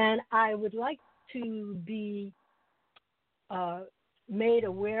 And I would like to be made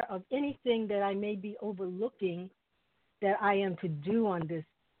aware of anything that I may be overlooking that I am to do on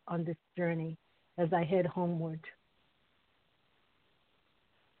this journey as I head homeward.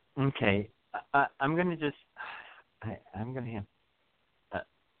 Okay. I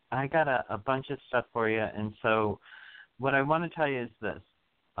got a bunch of stuff for you, and so what I want to tell you is this.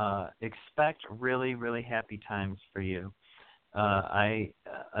 Expect really, really happy times for you.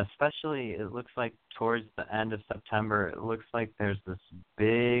 Especially, it looks like towards the end of September, it looks like there's this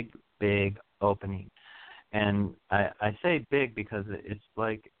big, big opening. And I say big because it's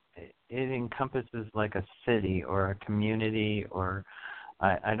like it encompasses like a city or a community, or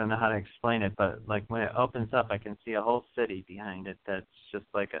I don't know how to explain it, but like when it opens up, I can see a whole city behind it that's just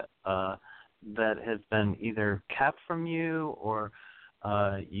like that has been either kept from you or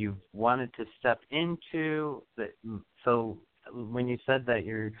you've wanted to step into. So when you said that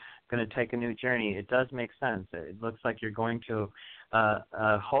you're going to take a new journey, it does make sense. It looks like you're going to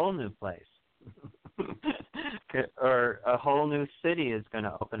a whole new place. Or a whole new city is going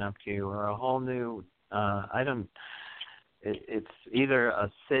to open up to you, or a whole new, it's either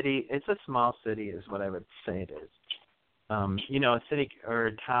a city, it's a small city is what I would say it is. A city or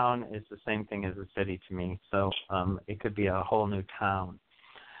a town is the same thing as a city to me, so it could be a whole new town.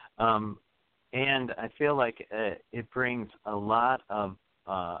 And I feel like it brings a lot of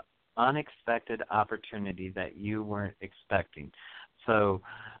unexpected opportunity that you weren't expecting. So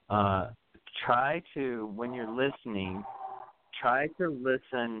try to, when you're listening, try to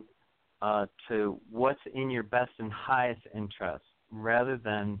listen to what's in your best and highest interest rather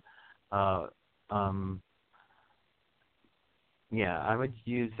than, I would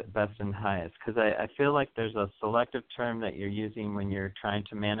use best and highest because I feel like there's a selective term that you're using when you're trying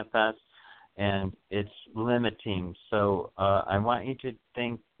to manifest, and it's limiting. So I want you to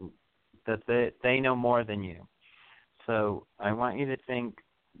think that they know more than you. So I want you to think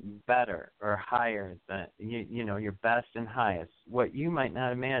better or higher than your best and highest, what you might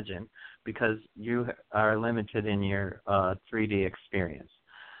not imagine because you are limited in your 3D experience,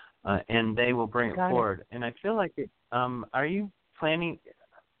 and they will bring it forward. And I feel like are you planning?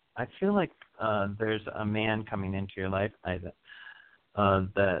 I feel like there's a man coming into your life that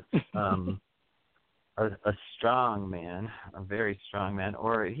a strong man, a very strong man,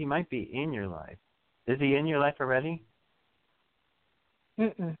 or he might be in your life. Is he in your life already?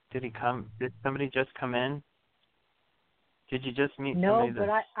 Mm-mm. Did he come? Did somebody just come in? Did you just meet somebody?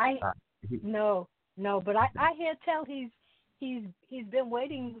 No, but I hear tell he's been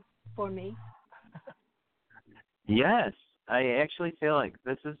waiting for me. Yes, I actually feel like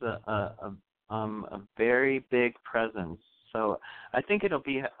this is a very big presence. So I think it'll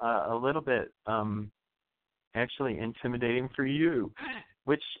be a little bit actually intimidating for you,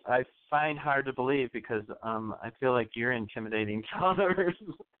 which I find hard to believe because I feel like you're intimidating to others.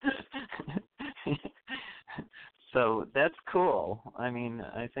 So that's cool. I mean,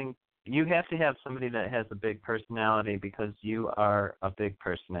 I think you have to have somebody that has a big personality because you are a big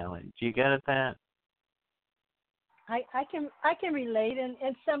personality. Do you get at that? I can relate, and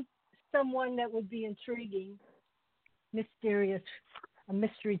someone that would be intriguing, mysterious, a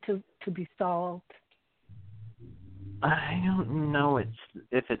mystery to be solved. I don't know if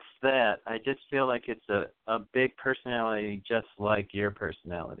it's that. I just feel like it's a big personality just like your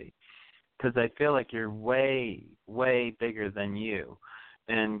personality. Because I feel like you're way, way bigger than you.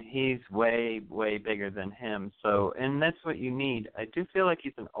 And he's way, way bigger than him. So, and that's what you need. I do feel like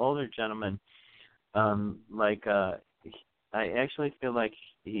he's an older gentleman. I actually feel like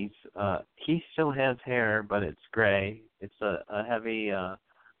he still has hair, but it's gray. It's a heavy, I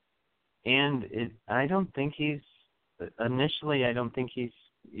don't think initially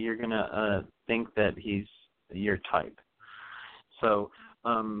you're going to think that he's your type. So,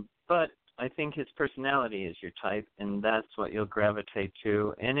 but I think his personality is your type, and that's what you'll gravitate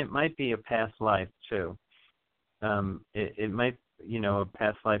to. And it might be a past life, too. It might, a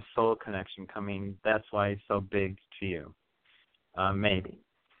past life soul connection coming. That's why he's so big to you. Maybe.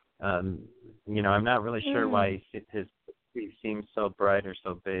 I'm not really sure why he seems so bright or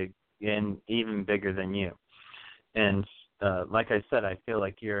so big and even bigger than you. And like I said, I feel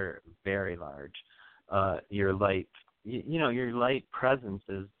like you're very large. Your light, your light presence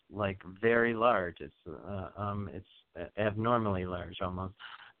is like very large. It's abnormally large almost.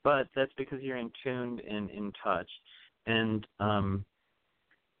 But that's because you're in tuned and in touch. And I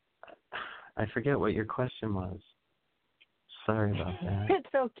forget what your question was. Sorry about that.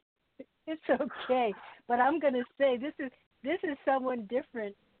 It's okay. But I'm going to say this is someone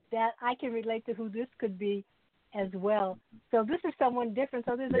different that I can relate to who this could be as well. So this is someone different.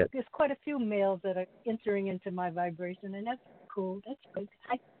 So there's quite a few males that are entering into my vibration, and that's cool. That's good.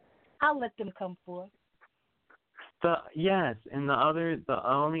 I'll let them come forth. Yes, and the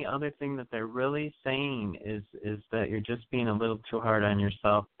only other thing that they're really saying is that you're just being a little too hard on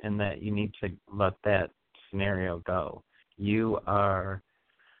yourself, and that you need to let that scenario go. You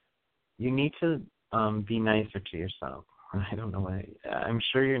need to be nicer to yourself. I don't know why. I'm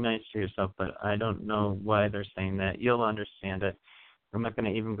sure you're nice to yourself, but I don't know why they're saying that. You'll understand it. I'm not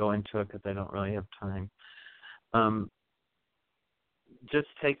going to even go into it because I don't really have time. Just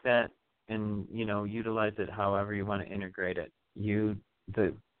take that and, utilize it however you want to integrate it.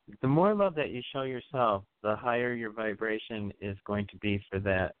 The more love that you show yourself, the higher your vibration is going to be for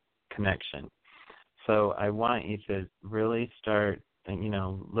that connection. So I want you to really start,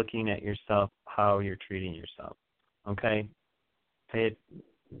 looking at yourself, how you're treating yourself. Okay? Understood.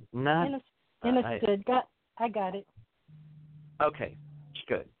 I got it. Okay,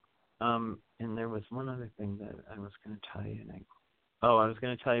 good. And there was one other thing that I was going to tell you. I was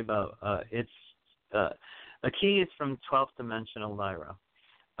going to tell you about, a key is from 12th dimensional Lyra.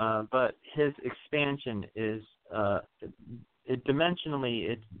 But his expansion is,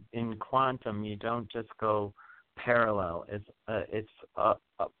 dimensionally, in quantum, you don't just go parallel. It's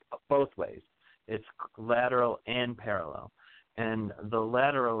both ways. It's lateral and parallel. And the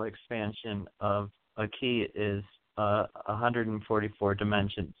lateral expansion of a key is 144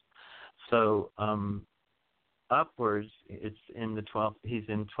 dimensions. So upwards, it's in the 12th. He's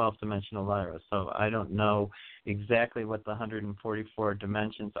in 12th dimensional Lyra. So I don't know exactly what the 144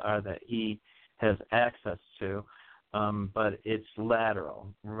 dimensions are that he has access to, but it's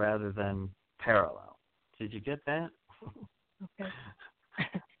lateral rather than parallel. Did you get that? Okay.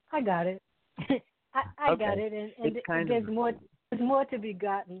 I got it. I got it, and there's more to be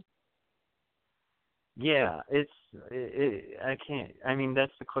gotten. Yeah, I can't. I mean,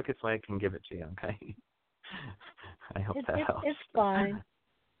 that's the quickest way I can give it to you. Okay. I hope that helps. It's fine.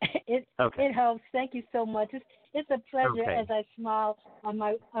 It helps. Thank you so much. It's a pleasure as I smile on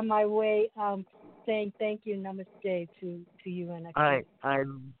my way, saying thank you, namaste to you and I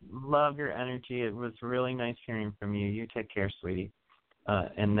love your energy. It was really nice hearing from you. You take care, sweetie.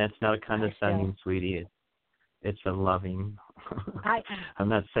 And that's not a condescending, sweetie. It's a loving. I'm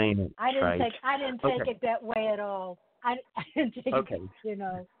not saying it. I didn't take it that way at all. I didn't take it.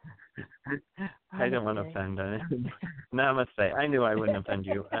 I don't want to offend. Namaste. I knew I wouldn't offend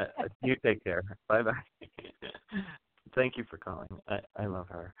you. You take care. Bye-bye. Thank you for calling. I love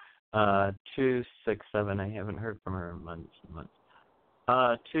her. 267. I haven't heard from her in months.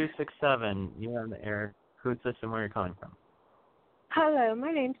 267. You're on the air. Who's this and where are you calling from? Hello,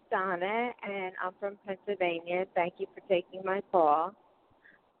 my name's Donna, and I'm from Pennsylvania. Thank you for taking my call.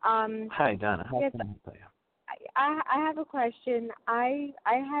 Hi, Donna. How can I help you? I have a question. I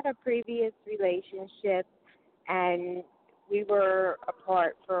had a previous relationship, and we were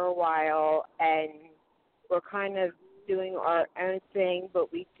apart for a while, and we're kind of doing our own thing,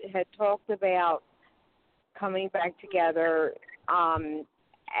 but we had talked about coming back together, and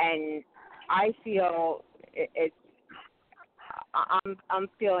I feel I'm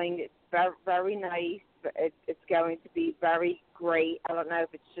feeling it's very, very nice. It's going to be very great. I don't know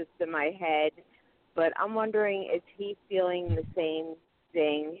if it's just in my head, but I'm wondering, is he feeling the same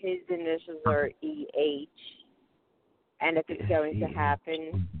thing? His initials are EH, and if it's going to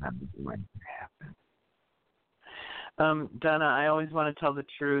happen. Donna, I always want to tell the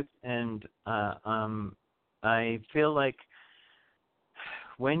truth, and I feel like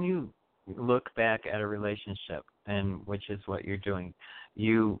when you look back at a relationship, and which is what you're doing,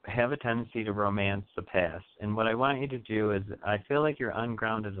 you have a tendency to romance the past. And what I want you to do is, I feel like you're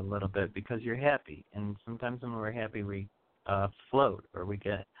ungrounded a little bit because you're happy. And sometimes when we're happy, we float, or we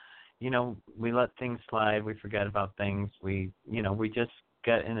get, we let things slide. We forget about things. We just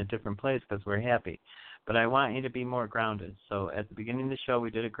get in a different place because we're happy. But I want you to be more grounded. So at the beginning of the show, we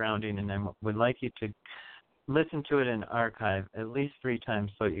did a grounding, and I would like you to listen to it in archive at least 3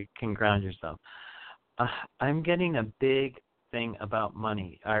 times so you can ground yourself. I'm getting a big thing about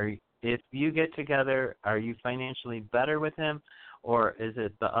money. If you get together, are you financially better with him, or is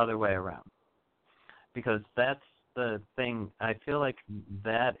it the other way around? Because that's the thing. I feel like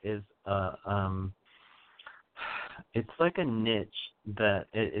that is it's like a niche that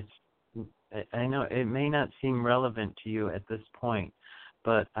I know it may not seem relevant to you at this point,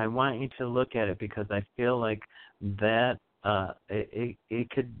 but I want you to look at it because I feel like that it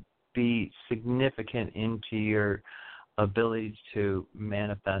could be significant into your ability to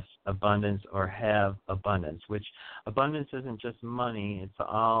manifest abundance or have abundance, which abundance isn't just money. It's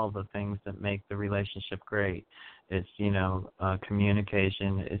all the things that make the relationship great. It's,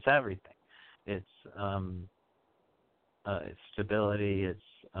 communication. It's everything. It's stability. It's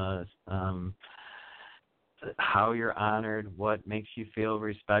how you're honored, what makes you feel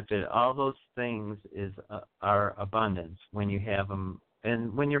respected. All those things are abundance when you have them.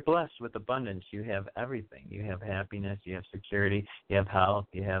 And when you're blessed with abundance, you have everything. You have happiness, you have security, you have health,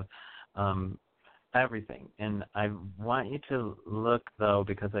 you have everything. And I want you to look, though,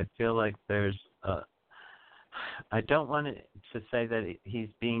 because I feel like there's I don't want to say that he's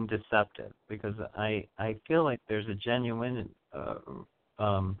being deceptive, because I feel like there's a genuine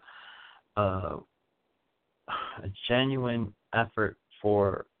effort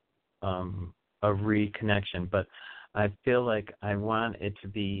for a reconnection, but I feel like I want it to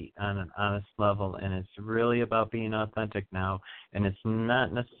be on an honest level, and it's really about being authentic now, and it's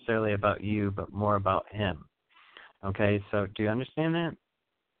not necessarily about you, but more about him. Okay, so do you understand that?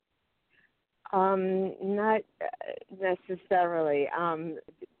 Not necessarily.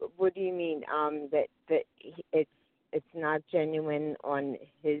 What do you mean? That it's not genuine on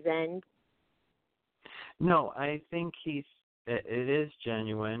his end? No, I think it is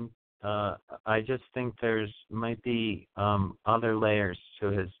genuine. I just think there's might be other layers to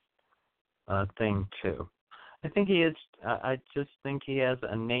his thing too. I think he is. I just think he has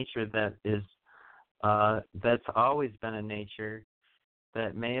a nature that is that's always been a nature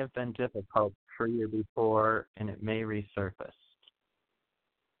that may have been difficult for you before, and it may resurface.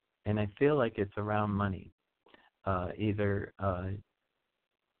 And I feel like it's around money,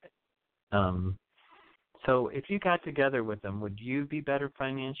 So if you got together with him, would you be better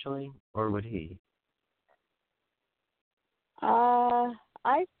financially, or would he?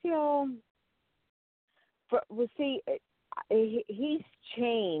 I feel. He's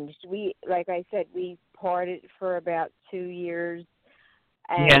changed. Like I said, we parted for about 2 years.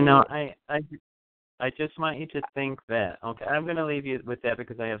 And yeah, no, I just want you to think that. Okay, I'm going to leave you with that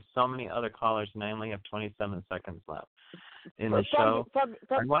because I have so many other callers and I only have 27 seconds left in the show.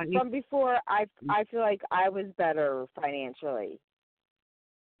 From before, I feel like I was better financially.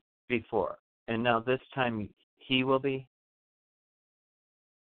 Before. And now this time he will be?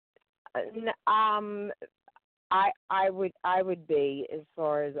 I would be, as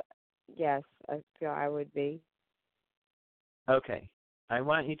far as, yes, I feel I would be. Okay. I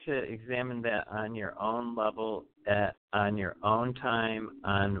want you to examine that on your own level, on your own time,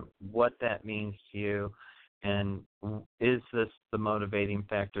 on what that means to you, and is this the motivating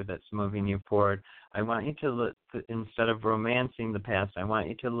factor that's moving you forward? I want you to look, instead of romancing the past, I want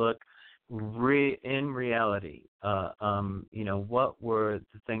you to look in reality. What were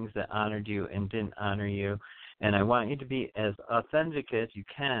the things that honored you and didn't honor you? And I want you to be as authentic as you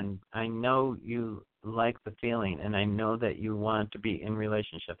can. I know you like the feeling, and I know that you want to be in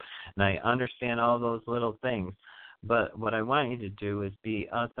relationship. And I understand all those little things. But what I want you to do is be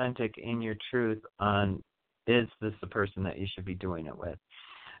authentic in your truth on, is this the person that you should be doing it with?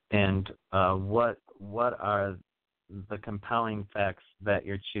 And what are the compelling facts that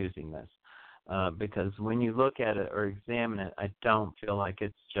you're choosing this? Because when you look at it or examine it, I don't feel like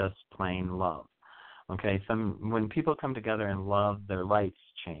it's just plain love. Okay, when people come together in love, their lights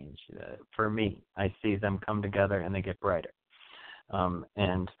change. For me, I see them come together and they get brighter.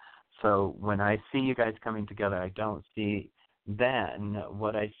 And so when I see you guys coming together, I don't see that. And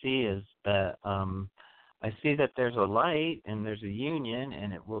what I see is that I see that there's a light and there's a union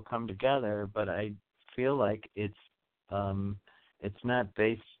and it will come together, but I feel like it's not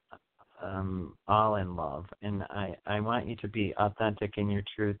based all in love. And I want you to be authentic in your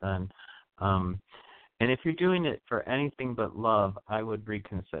truth on and if you're doing it for anything but love, I would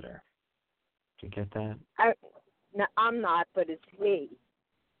reconsider. Do you get that? No, I'm not, but it's me.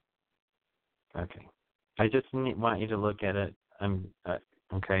 Okay. I just want you to look at it.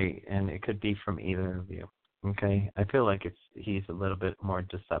 Okay, and it could be from either of you. Okay, I feel like he's a little bit more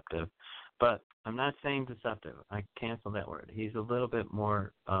deceptive, but I'm not saying deceptive. I cancel that word. He's a little bit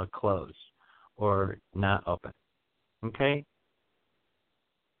more closed or not open. Okay.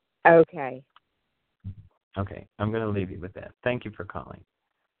 Okay. Okay, I'm going to leave you with that. Thank you for calling.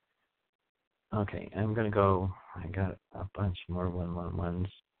 Okay, I'm going to go. I got a bunch more 111s.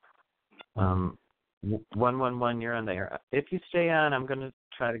 111, you're on there. If you stay on, I'm going to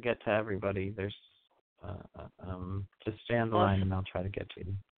try to get to everybody. There's just stay on the line and I'll try to get to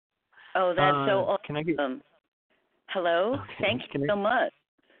you. Oh, that's so awesome. Can I get, hello? Okay. Thank you so much.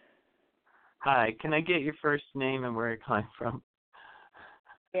 Hi, can I get your first name and where you're calling from?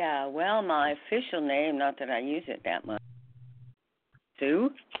 Yeah, well, my official name, not that I use it that much,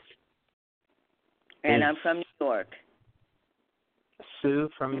 Sue, and I'm from New York. Sue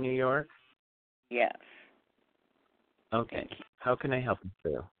from New York? Yes. Okay. How can I help you,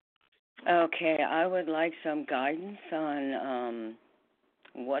 Sue? Okay, I would like some guidance on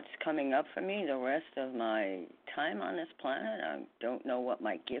what's coming up for me the rest of my time on this planet. I don't know what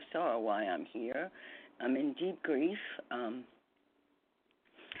my gifts are or why I'm here. I'm in deep grief.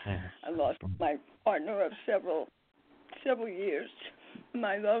 I lost my partner of several years,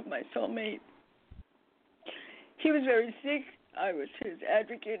 my love, my soulmate. He was very sick. I was his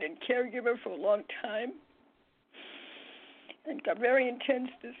advocate and caregiver for a long time. It got very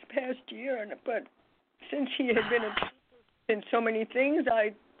intense this past year, but since he had been in so many things,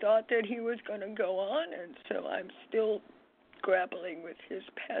 I thought that he was going to go on, and so I'm still grappling with his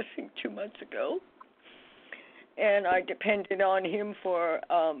passing 2 months ago. And I depended on him for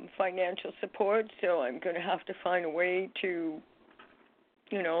financial support, so I'm going to have to find a way to,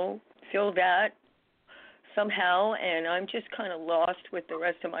 fill that somehow. And I'm just kind of lost with the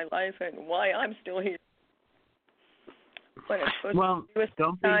rest of my life and why I'm still here. What I'm supposed to do with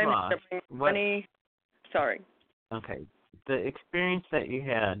don't be time lost. Money. Sorry. Okay. The experience that you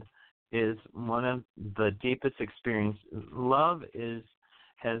had is one of the deepest experiences. Love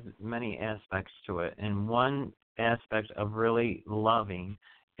has many aspects to it, and one aspect of really loving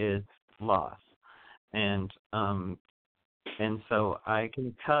is loss. And so I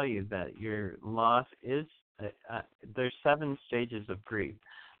can tell you that your loss is, there's 7 stages of grief.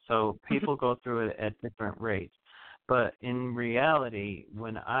 So people go through it at different rates. But in reality,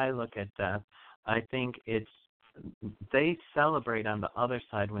 when I look at death, I think they celebrate on the other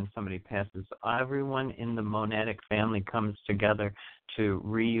side when somebody passes. Everyone in the monadic family comes together to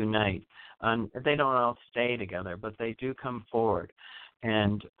reunite. They don't all stay together, but they do come forward.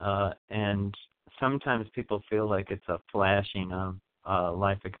 And sometimes people feel like it's a flashing of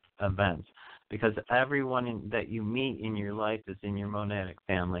life events. because everyone that you meet in your life is in your monadic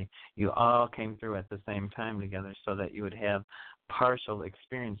family. You all came through at the same time together so that you would have partial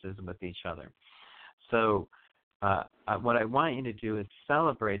experiences with each other. So what I want you to do is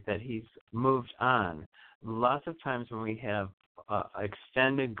celebrate that he's moved on. Lots of times when we have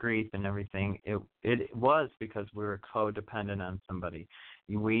extended grief and everything, it was because we were codependent on somebody.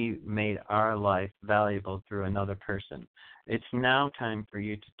 We made our life valuable through another person. It's now time for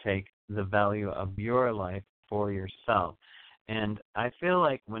you to take the value of your life for yourself. And I feel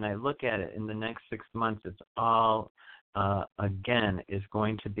like when I look at it in the next 6 months, it's all, again, is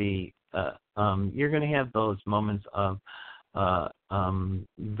going to be, you're going to have those moments of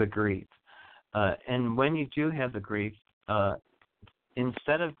the grief. And when you do have the grief,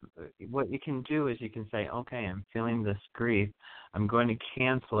 instead of, what you can do is you can say, okay, I'm feeling this grief. I'm going to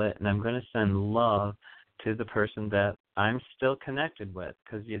cancel it, and I'm going to send love to the person that I'm still connected with,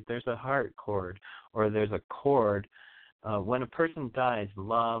 because if there's a heart cord or there's a cord, when a person dies,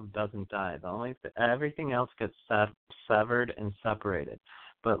 love doesn't die. Everything else gets severed and separated.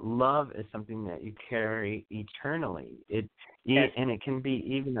 But love is something that you carry eternally. And it can be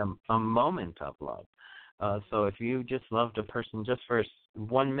even a moment of love. So if you just loved a person just for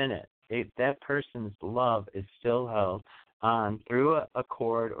 1 minute, that person's love is still held on through a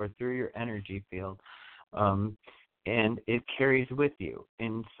cord or through your energy field, and it carries with you.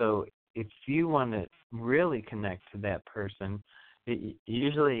 And so if you want to really connect to that person,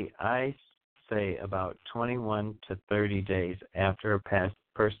 usually I say about 21 to 30 days after a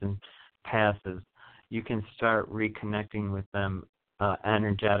person passes, you can start reconnecting with them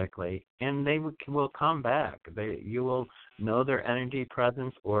energetically, and they will come back. You will know their energy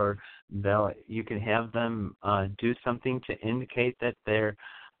presence, or you can have them do something to indicate that they're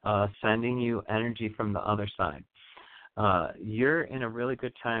sending you energy from the other side. You're in a really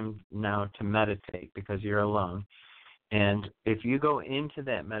good time now to meditate because you're alone. And if you go into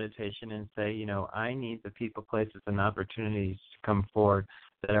that meditation and say, I need the people, places, and opportunities to come forward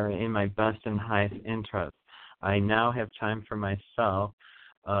that are in my best and highest interest, I now have time for myself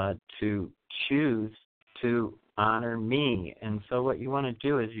to choose to honor me. And so what you want to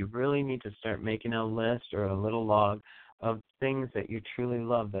do is you really need to start making a list or a little log of things that you truly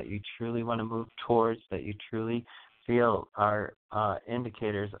love, that you truly want to move towards, that you truly feel are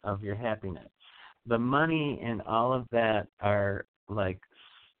indicators of your happiness. The money and all of that are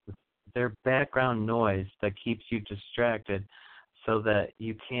they're background noise that keeps you distracted so that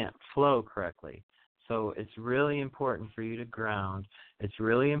you can't flow correctly. So it's really important for you to ground. It's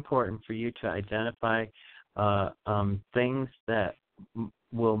really important for you to identify things that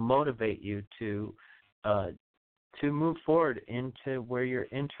will motivate you to move forward into where you're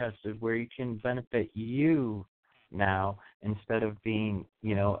interested, where you can benefit you now instead of being,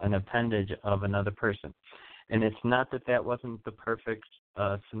 an appendage of another person. And it's not that wasn't the perfect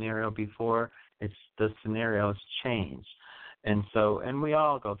scenario before. It's the scenario's changed. And we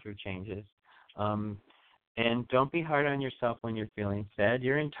all go through changes. And don't be hard on yourself when you're feeling sad.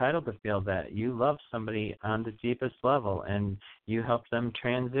 You're entitled to feel that. You love somebody on the deepest level, and you help them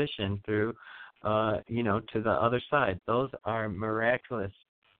transition through, to the other side. Those are miraculous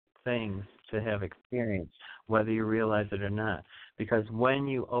things to have experienced, whether you realize it or not. Because when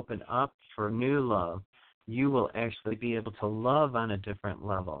you open up for new love, you will actually be able to love on a different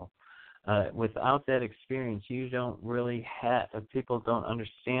level. Without that experience, you don't really people don't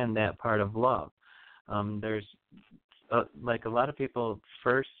understand that part of love. There's a lot of people,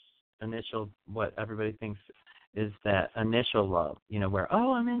 first initial, what everybody thinks is that initial love, where,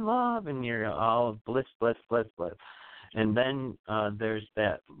 I'm in love, and you're all bliss, bliss, bliss, bliss. And then there's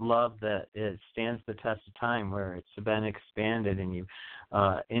that love that stands the test of time, where it's been expanded and you've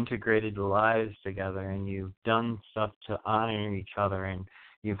integrated lives together and you've done stuff to honor each other and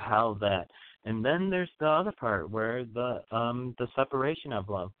you've held that. And then there's the other part where the separation of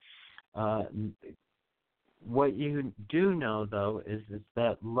love. What you do know, though, is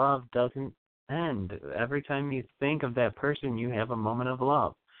that love doesn't end. Every time you think of that person, you have a moment of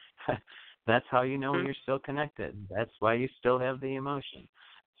love. That's how you know you're still connected. That's why you still have the emotion.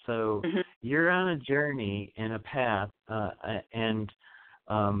 So you're on a journey and a path, and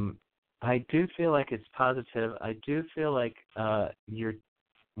I do feel like it's positive. I do feel like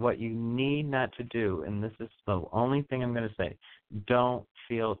what you need not to do, and this is the only thing I'm going to say, don't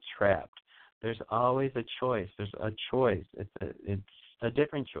feel trapped. There's always a choice. There's a choice. It's a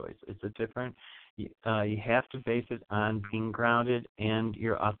different choice. It's a different. You have to base it on being grounded and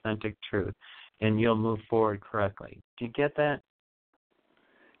your authentic truth, and you'll move forward correctly. Do you get that?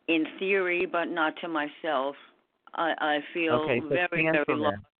 In theory, but not to myself. I feel very, very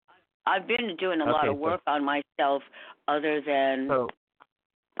lost. I've been doing a lot of work on myself, other than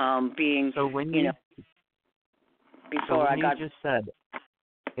being, so when before I got. You just said,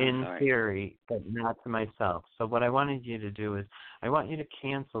 in theory, but not to myself. So what I wanted you to do is, I want you to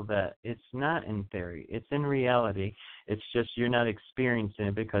cancel that. It's not in theory. It's in reality. It's just you're not experiencing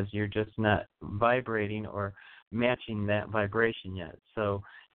it because you're just not vibrating or matching that vibration yet. So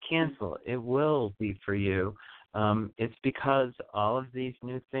cancel. It will be for you. It's because all of these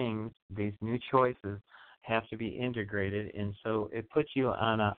new things, these new choices, have to be integrated, and so it puts you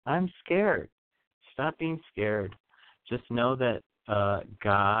on a, I'm scared. Stop being scared. Just know that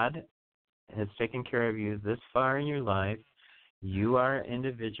God has taken care of you this far in your life. You are an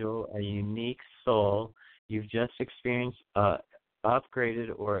individual, a unique soul. You've just experienced upgraded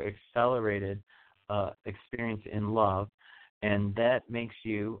or accelerated experience in love, and that makes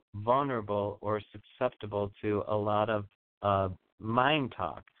you vulnerable or susceptible to a lot of mind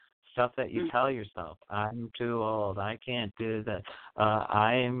talk, stuff that you tell yourself. I'm too old. I can't do that.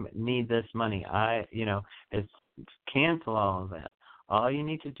 I need this money. It's cancel all of that. All you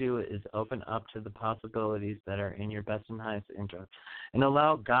need to do is open up to the possibilities that are in your best and highest interest and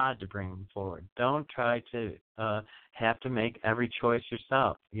allow God to bring them forward. Don't try to have to make every choice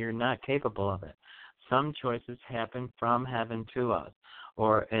yourself. You're not capable of it. Some choices happen from heaven to us,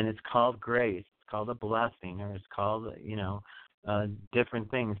 and it's called grace. It's called a blessing, or it's called, different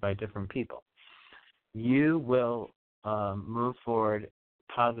things by different people. You will move forward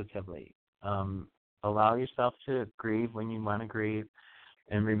positively. Allow yourself to grieve when you want to grieve,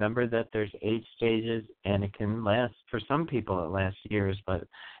 and remember that there's 8 stages, and it can last, for some people it lasts years, but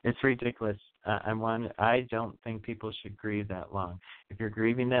it's ridiculous. I don't think people should grieve that long. If you're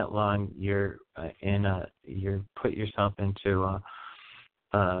grieving that long, you're put yourself into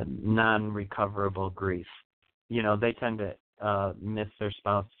a non-recoverable grief. They tend to miss their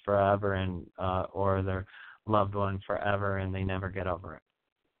spouse forever and or their loved one forever, and they never get over it.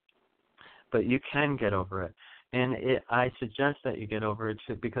 But you can get over it. And I suggest that you get over it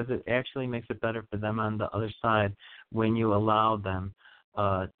too, because it actually makes it better for them on the other side when you allow them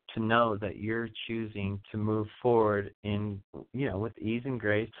to know that you're choosing to move forward with ease and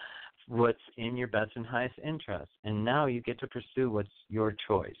grace, what's in your best and highest interest. And now you get to pursue what's your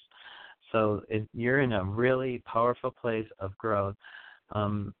choice. So you're in a really powerful place of growth,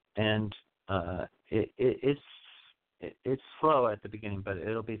 and it's slow at the beginning, but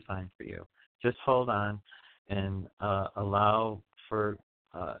it'll be fine for you. Just hold on and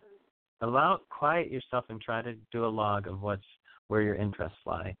quiet yourself and try to do a log of where your interests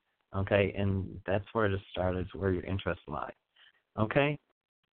lie. Okay, and that's where to start, is where your interests lie. Okay.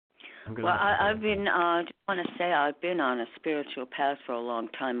 I've been. I just want to say I've been on a spiritual path for a long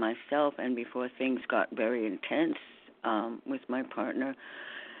time myself, and before things got very intense with my partner,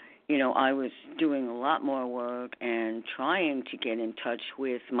 I was doing a lot more work and trying to get in touch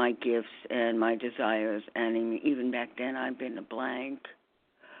with my gifts and my desires, and even back then I'd been a blank.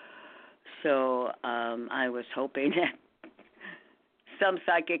 So I was hoping that some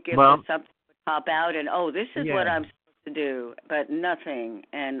psychic gift or something would pop out and, this is what I'm supposed to do, but nothing,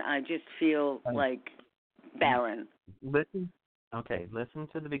 and I just feel like barren. Listen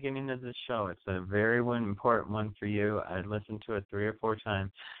to the beginning of the show. It's a very important one for you. I listened to it 3 or 4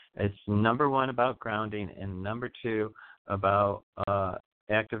 times. It's number 1 about grounding, and number 2 about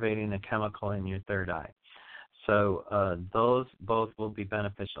activating a chemical in your third eye. So those both will be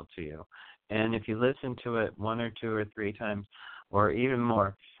beneficial to you. And if you listen to it 1 or 2 or 3 times, or even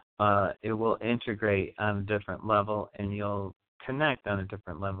more, it will integrate on a different level, and you'll connect on a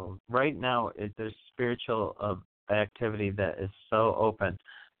different level. Right now, there's spiritual activity that is so open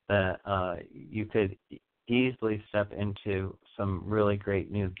that you could easily step into some really great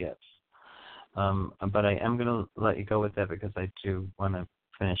new gifts. But I am going to let you go with that because I do want to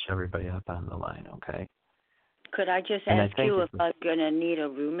finish everybody up on the line, okay? Could I just ask you if I'm going to need a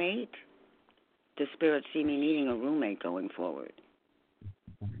roommate? The spirits see me needing a roommate going forward.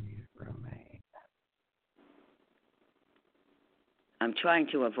 I'm trying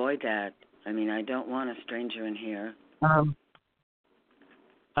to avoid that. I mean, I don't want a stranger in here.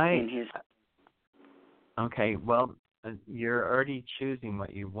 Okay, well, you're already choosing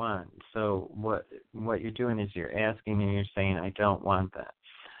what you want. So what you're doing is you're asking and you're saying, I don't want that.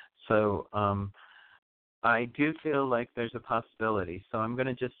 So I do feel like there's a possibility. So I'm going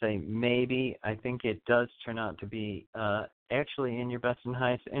to just say maybe. I think it does turn out to be actually in your best and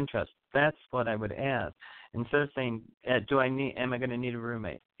highest interest. That's what I would ask. Instead of saying, am I going to need a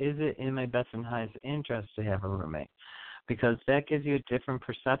roommate? Is it in my best and highest interest to have a roommate? Because that gives you a different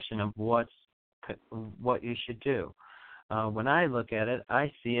perception of what you should do. when I look at it,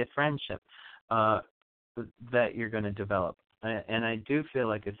 I see a friendship that you're going to develop. And I do feel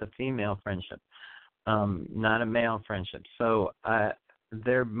like it's a female friendship, not a male friendship. So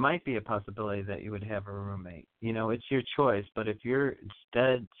there might be a possibility that you would have a roommate. It's your choice, but if you're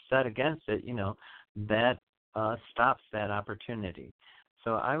dead set against it, that stops that opportunity.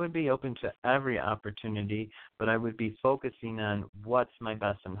 So I would be open to every opportunity, but I would be focusing on what's my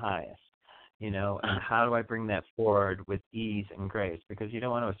best and highest, and how do I bring that forward with ease and grace, because you don't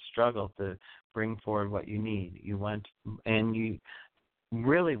want to struggle to bring forward what you need. You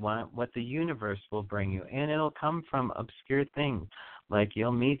really want what the universe will bring you, and it'll come from obscure things. Like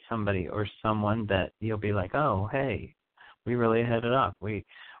you'll meet somebody or someone that you'll be like, oh, hey, we really hit it up,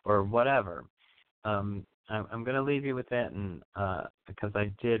 or whatever. I'm going to leave you with that, and because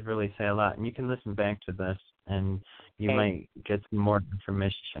I did really say a lot, and you can listen back to this, and you might get some more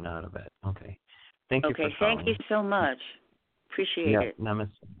information out of it. Okay. Thank you for calling. Thank you so much. Appreciate it. Namaste.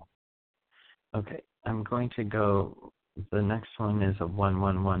 Okay, I'm going to go. The next one is a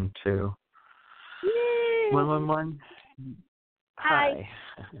 1112. Yay! 111. Hi.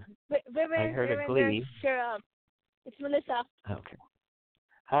 I heard a glee. Sure. It's Melissa. Okay.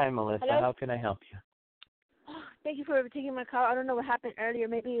 Hi, Melissa. Hello? How can I help you? Oh, thank you for taking my call. I don't know what happened earlier.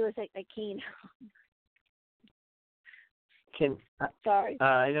 Maybe it was like Keen. Sorry.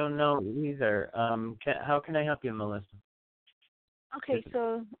 I don't know either. How can I help you, Melissa? Okay,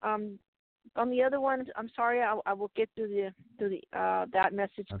 so on the other ones, I'm sorry. I will get through that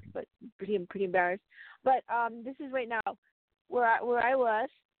message, okay. But pretty embarrassed. But this is right now where I was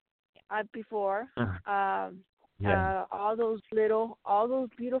before. All those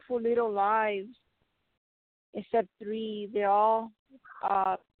beautiful little lives, except 3, they all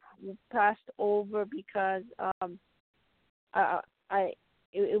passed over because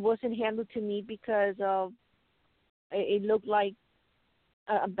it wasn't handled to me because of it looked like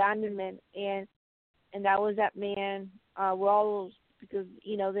abandonment, and that was that man. Well, because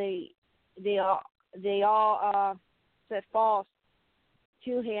they all said false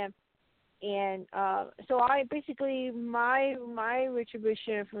to him. And so I basically, my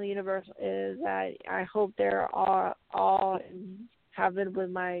retribution from the universe is that I hope they're all in heaven with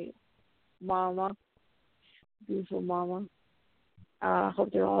my mama, beautiful mama. I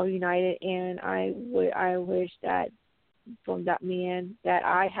hope they're all united, and I wish that from that man that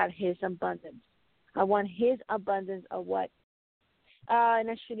I had his abundance. I want his abundance of what? And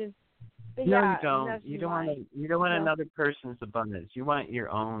I shouldn't. But no, yeah, you don't. You don't want another person's abundance. You want your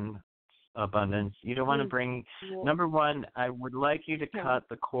own abundance. You don't want to bring. Number one, I would like you to cut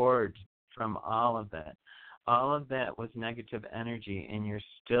the cord from all of that. All of that was negative energy, and you're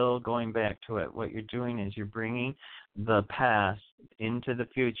still going back to it. What you're doing is you're bringing the past into the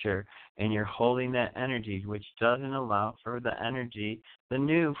future, and you're holding that energy, which doesn't allow for the energy, the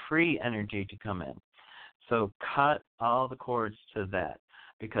new free energy, to come in. So cut all the cords to that,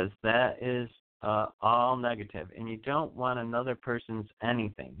 because that is all negative, and you don't want another person's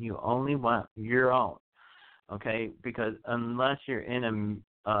anything. You only want your own, okay? Because unless you're in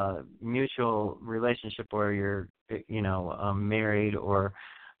a mutual relationship where you're, married or,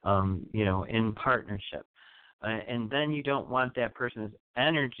 in partnership, and then you don't want that person's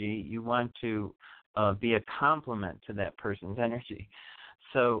energy. You want to be a complement to that person's energy.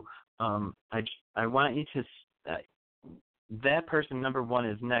 So I want you to. That person, number one,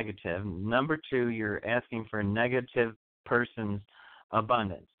 is negative. Number two, you're asking for a negative person's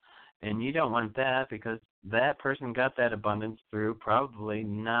abundance. And you don't want that, because that person got that abundance through probably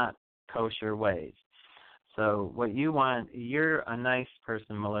not kosher ways. So what you want, you're a nice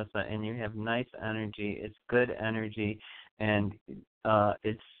person, Melissa, and you have nice energy. It's good energy, and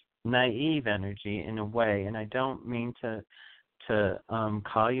it's naive energy in a way. And I don't mean to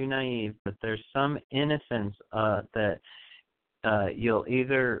call you naive, but there's some innocence that you'll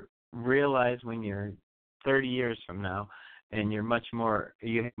either realize when you're 30 years from now, and you have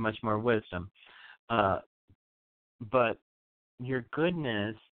much more wisdom. But your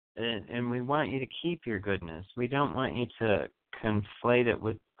goodness, and we want you to keep your goodness. We don't want you to conflate it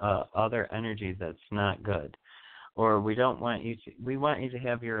with other energy that's not good. Or we want you to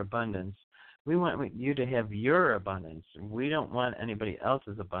have your abundance. We want you to have your abundance. We don't want anybody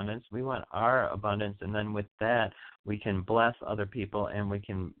else's abundance. We want our abundance, and then with that, we can bless other people, and we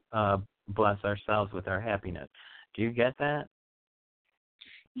can bless ourselves with our happiness. Do you get that?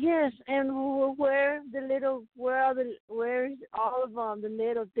 Yes, and where's all of them? The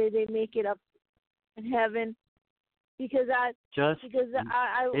little, they make it up in heaven, because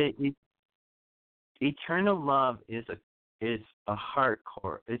eternal love is is a heart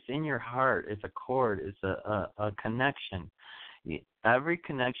cord. It's in your heart. It's a cord. It's a connection. Every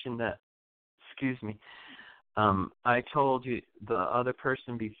connection that, I told you the other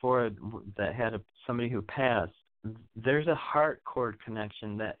person before that had somebody who passed, there's a heart cord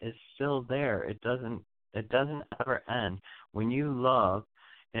connection that is still there. It doesn't ever end. When you love,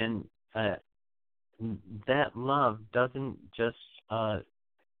 and that love doesn't just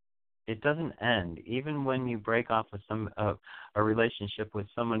it doesn't end. Even when you break off with a relationship with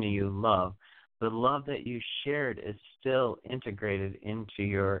someone you love, the love that you shared is still integrated into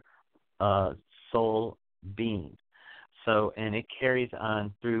your soul being. So, and it carries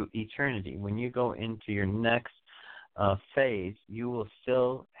on through eternity. When you go into your next phase, you will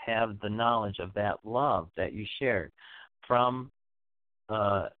still have the knowledge of that love that you shared from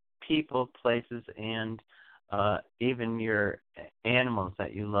people, places, and even your animals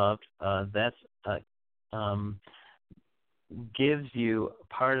that you loved. That's gives you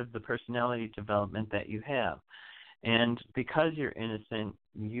part of the personality development that you have. And because you're innocent,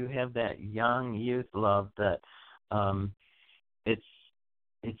 you have that young youth love that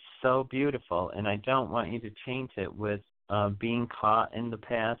it's so beautiful. And I don't want you to taint it with being caught in the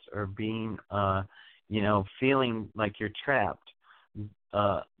past or being, feeling like you're trapped.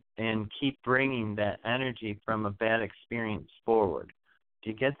 And keep bringing that energy from a bad experience forward. Do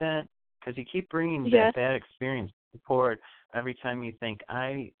you get that? Because you keep bringing that bad experience forward every time you think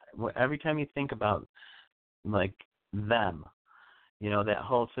about like them, that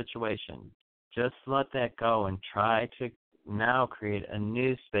whole situation. Just let that go and try to now create a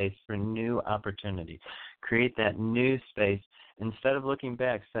new space for new opportunity. Create that new space. Instead of looking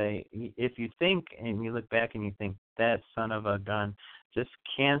back, say, if you think and you look back and you think, that son of a gun, just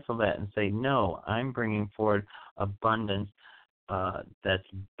cancel that and say, no, I'm bringing forward abundance that's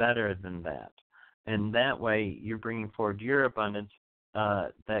better than that. And that way you're bringing forward your abundance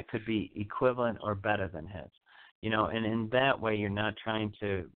that could be equivalent or better than his. And in that way you're not trying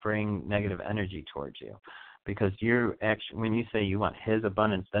to bring negative energy towards you. Because you're actually, when you say you want his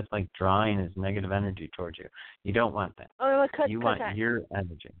abundance, that's like drawing his negative energy towards you. You don't want that. You want your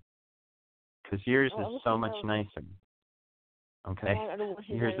energy. Because yours is so much nicer. Okay? I don't want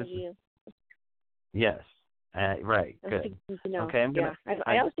his energy. Yes. Right. Good. Okay.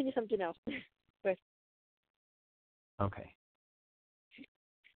 I was thinking something else. Okay.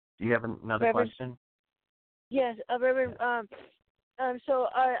 Do you have another Reverend, question? Yes, Reverend. So,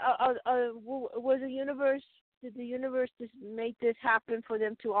 was the universe? Did the universe just make this happen for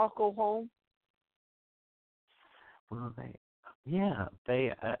them to all go home? Well,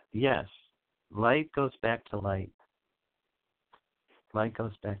 yes. Light goes back to light. Light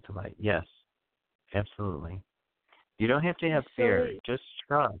goes back to light. Yes, absolutely. You don't have to have fear. Just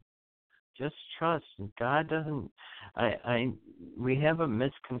trust. Just trust. God doesn't. We have a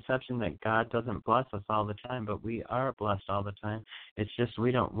misconception that God doesn't bless us all the time, but we are blessed all the time. It's just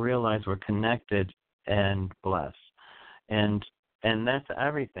we don't realize we're connected and blessed. And that's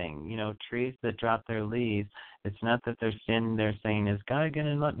everything. Trees that drop their leaves, it's not that they're standing there saying, is God going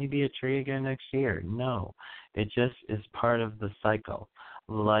to let me be a tree again next year? No. It just is part of the cycle.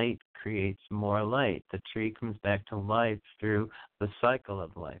 Light creates more light. The tree comes back to life through the cycle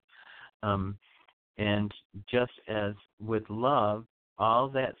of life. And just as with love, all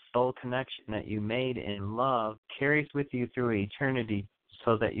that soul connection that you made in love carries with you through eternity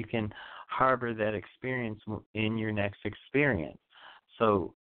so that you can harbor that experience in your next experience.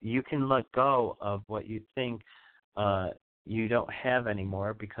 So you can let go of what you think you don't have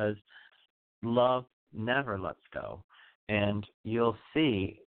anymore, because love never lets go. And you'll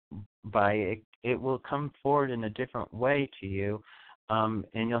see it will come forward in a different way to you, and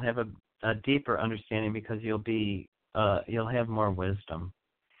you'll have a deeper understanding because you'll have more wisdom.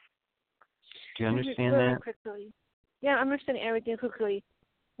 Do you understand that? Quickly. Yeah, I'm understanding everything quickly.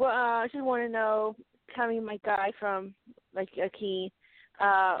 Well, I just want to know, coming my guy from Akeem,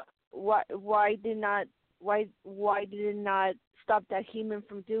 why did it not stop that human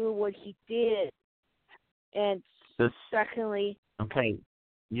from doing what he did? And secondly, okay,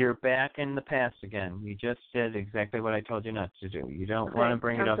 you're back in the past again. You just did exactly what I told you not to do. You don't want to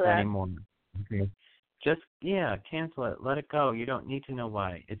bring it up anymore. Okay. Just cancel it. Let it go. You don't need to know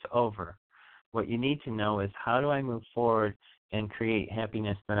why. It's over. What you need to know is, how do I move forward and create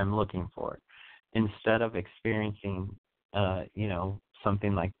happiness that I'm looking for, instead of experiencing,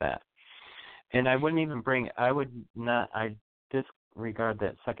 something like that. And I wouldn't even regard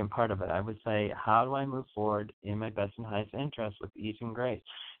that second part of it. I would say, how do I move forward in my best and highest interest with ease and grace?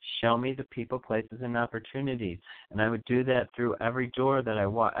 Show me the people, places, and opportunities. And I would do that through every door that I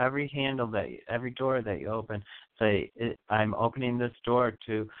walk, every door that you open. Say, I'm opening this door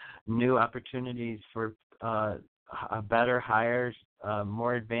to new opportunities for better, higher,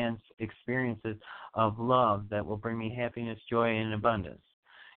 more advanced experiences of love that will bring me happiness, joy, and abundance.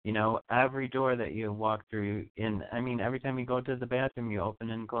 You know, every door that you walk through, every time you go to the bathroom, you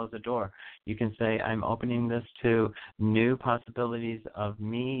open and close the door. You can say, I'm opening this to new possibilities of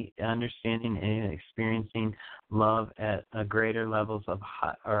me understanding and experiencing love at a greater levels of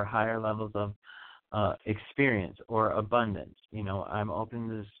or higher levels of experience or abundance. You know, I'm opening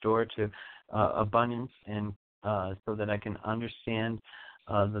this door to abundance, and so that I can understand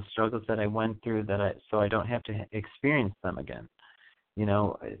the struggles that I went through, so I don't have to experience them again. You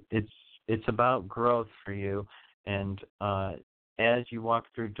know, it's about growth for you, and as you walk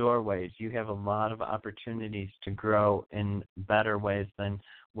through doorways, you have a lot of opportunities to grow in better ways than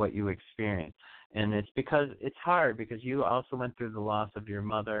what you experience. And it's because it's hard, because you also went through the loss of your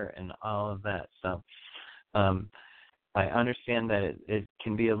mother and all of that. So I understand that it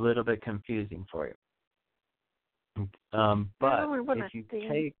can be a little bit confusing for you. But if you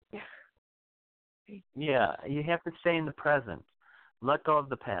take, you have to stay in the present. Let go of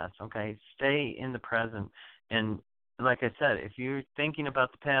the past, okay? Stay in the present. And like I said, if you're thinking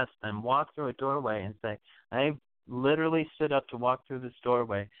about the past, then walk through a doorway and say, I literally stood up to walk through this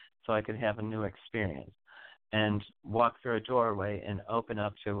doorway so I could have a new experience. And walk through a doorway and open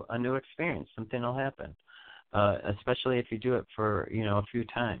up to a new experience. Something will happen, especially if you do it for, a few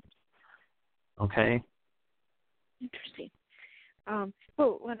times. Okay? Interesting.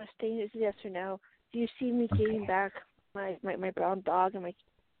 Well, when I stay is yes or no, do you see me getting back my brown dog and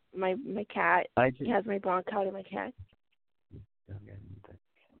my cat? He has my brown cat and my cat.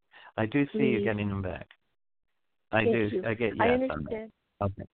 I do see you getting them back. I do. You. I get yes. I understand. On that.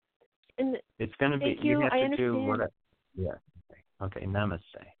 Okay. And it's going to be. You have I to do understand. what? Yeah. Okay. Namaste.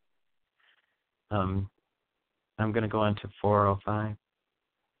 I'm going to go on to 405.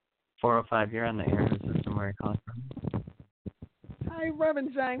 405. You're on the air. Is this somewhere you're calling from? Hi,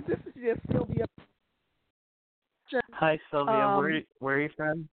 Reverend James. This is just Sylvia. Hi, Sylvia. Where are you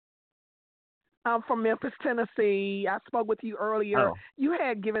from? I'm from Memphis, Tennessee. I spoke with you earlier. Oh. You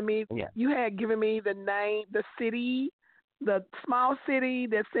had given me the name, the city, the small city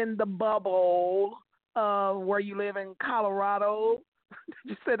that's in the bubble where you live in Colorado.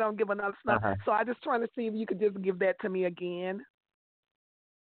 You said don't give another snap. Uh-huh. So I just trying to see if you could just give that to me again.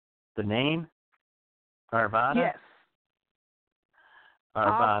 The name? Arvada? Yes.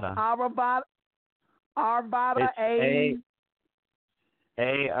 Arvada. Arvada.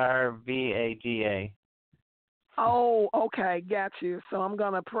 It's Arvada. Oh, okay, got you. So I'm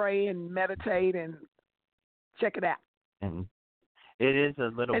gonna pray and meditate and check it out. And it is a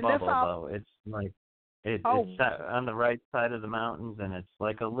little bubble, though. It's like it's on the right side of the mountains, and it's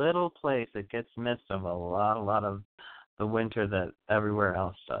like a little place that gets missed of a lot of the winter that everywhere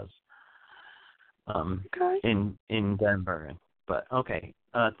else does. In Denver, but okay.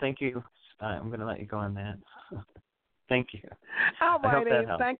 Thank you. I'm going to let you go on that. Thank you. All right, and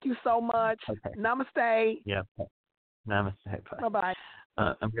thank you so much. Okay. Namaste. Yeah. Namaste. Bye. Bye-bye.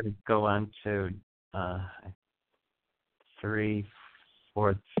 I'm going to go on to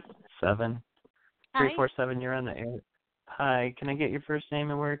 347. 347, you're on the air. Hi, can I get your first name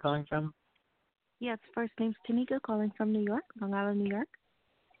and where you're calling from? Yes, first name's Tamika, calling from New York, Long Island, New York.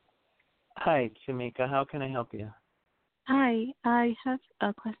 Hi, Tamika. How can I help you? Hi, I have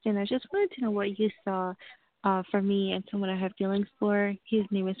a question. I just wanted to know what you saw for me and someone I have feelings for. His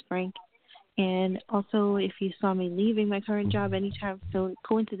name is Frank. And also if you saw me leaving my current job anytime soon.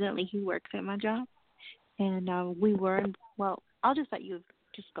 Coincidentally, he works at my job. And we were, I'll just let you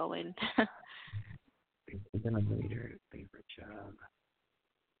just go in. You're going to leave your favorite job.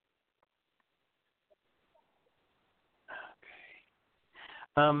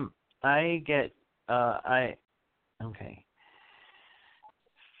 Okay.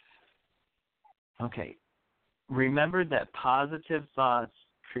 Okay. Remember that positive thoughts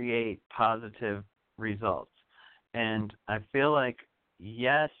create positive results. And I feel like,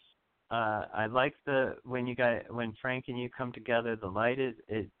 yes, I like when Frank and you come together, the light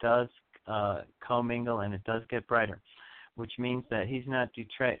it does commingle and it does get brighter, which means that he's not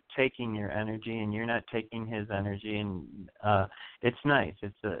taking your energy and you're not taking his energy, and it's nice.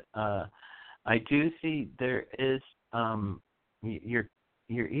 I do see there is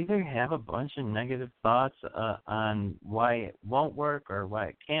you either have a bunch of negative thoughts on why it won't work or why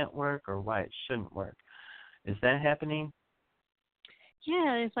it can't work or why it shouldn't work. Is that happening?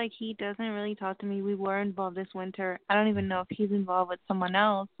 Yeah, it's like he doesn't really talk to me. We were involved this winter. I don't even know if he's involved with someone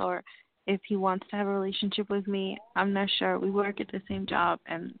else or if he wants to have a relationship with me. I'm not sure. We work at the same job,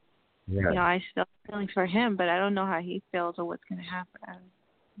 and I still have feelings for him, but I don't know how he feels or what's going to happen.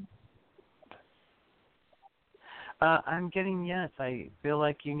 I'm getting yes. I feel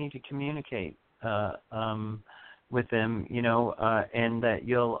like you need to communicate with him, and that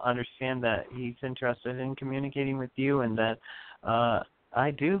you'll understand that he's interested in communicating with you, and that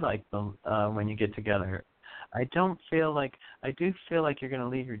I do like them when you get together. I do feel like you're going to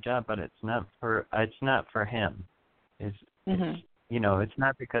leave your job, but it's not for him. It's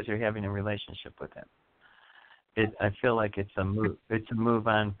not because you're having a relationship with him. I feel like it's a move. It's a move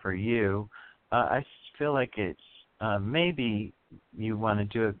on for you. I feel like it's maybe you want to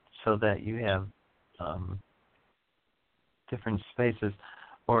do it so that you have different spaces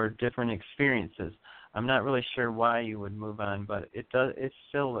or different experiences. I'm not really sure why you would move on, but it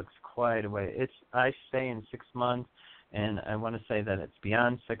still looks quite a way. I say in 6 months, and I want to say that it's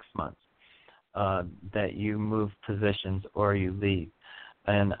beyond 6 months that you move positions or you leave.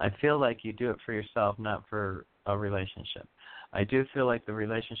 And I feel like you do it for yourself, not for a relationship. I do feel like the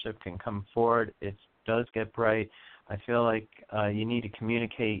relationship can come forward. It does get bright. I feel like you need to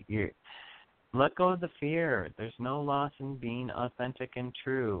communicate. Let go of the fear. There's no loss in being authentic and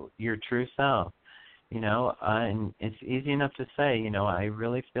true, your true self. And it's easy enough to say, I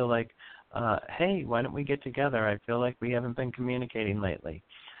really feel like, hey, why don't we get together? I feel like we haven't been communicating lately.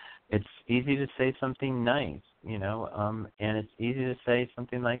 It's easy to say something nice, and it's easy to say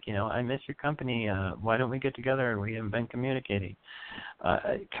something like, I miss your company. Why don't we get together? We haven't been communicating.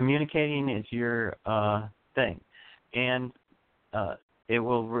 Communicating is your thing, and it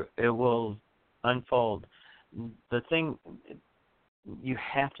will unfold. The thing, you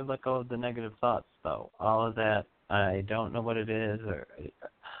have to let go of the negative thoughts, though. All of that, I don't know what it is, or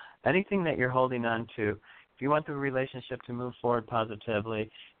anything that you're holding on to. If you want the relationship to move forward positively,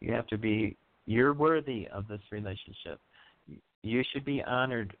 you're worthy of this relationship. You should be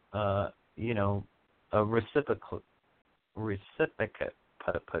honored, reciprocally.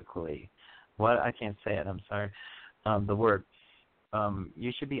 What? I can't say it, I'm sorry. The word.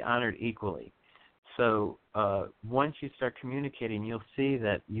 You should be honored equally. So once you start communicating, you'll see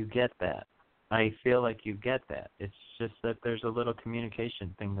that you get that. I feel like you get that. It's just that there's a little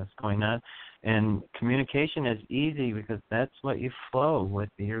communication thing that's going on. And communication is easy because that's what you flow with.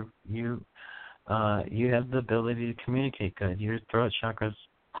 You have the ability to communicate good. Your throat chakra's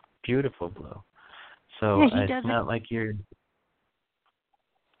beautiful, Blue. So it's not like you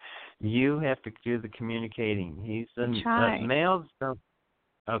have to do the communicating. Males don't.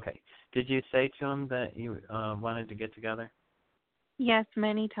 Okay. Did you say to him that you wanted to get together? Yes,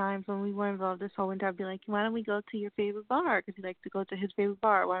 many times when we were involved this whole winter, I'd be like, why don't we go to your favorite bar? Because he likes to go to his favorite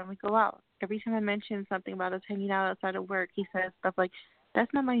bar. Why don't we go out? Every time I mention something about us hanging out outside of work, he says stuff like,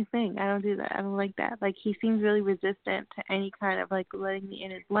 that's not my thing. I don't do that. I don't like that. Like, he seems really resistant to any kind of, like, letting me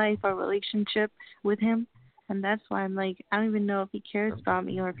in his life or relationship with him. And that's why I'm like, I don't even know if he cares about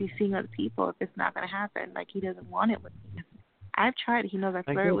me or if he's seeing other people, if it's not going to happen. Like, he doesn't want it with me. I've tried. He knows I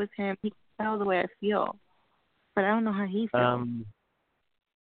flirt with him. He can tell the way I feel. But I don't know how he feels.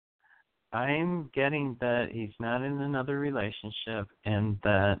 I'm getting that he's not in another relationship and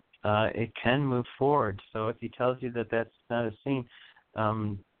that it can move forward. So if he tells you that that's not a scene,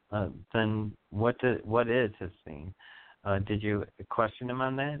 then what is his scene? Did you question him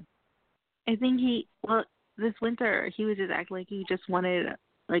on that? I think this winter he was just acting like he just wanted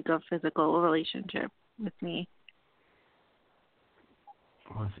like a physical relationship with me.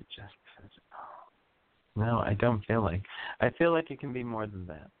 Was it just physical? No, I don't feel like. I feel like it can be more than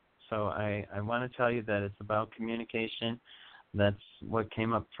that. So I want to tell you that it's about communication. That's what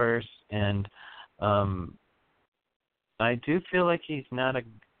came up first. And I do feel like he's not a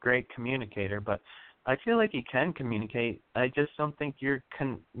great communicator, but I feel like he can communicate. I just don't think his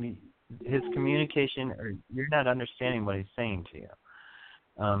communication, or you're not understanding what he's saying to you.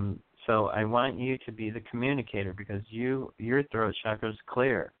 So I want you to be the communicator because your throat chakra is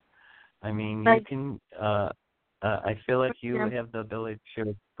clear. I mean, you can. I feel like you have the ability to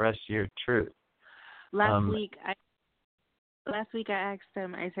express your truth. Last week I asked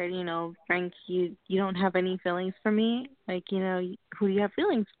him. I said, Frank, you don't have any feelings for me. Like, who do you have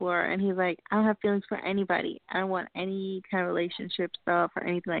feelings for? And he's like, I don't have feelings for anybody. I don't want any kind of relationship stuff or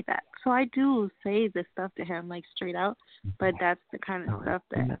anything like that. So I do say this stuff to him, like, straight out. But that's the kind of stuff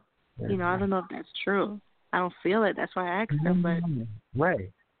that, I don't know if that's true. I don't feel it. That's why I asked him. But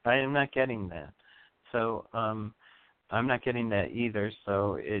right. I am not getting that. So I'm not getting that either.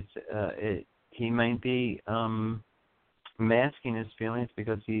 So he might be masking his feelings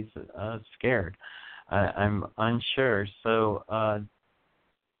because he's scared. I'm unsure. So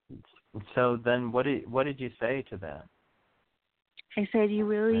then what did you say to that? I said you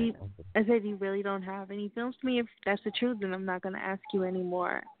really don't have any feelings for me. If that's the truth, then I'm not going to ask you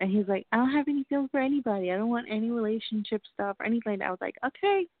anymore. And he's like, I don't have any feelings for anybody. I don't want any relationship stuff or anything like that. I was like,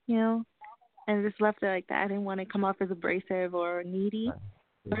 okay, and just left it like that. I didn't want to come off as abrasive or needy.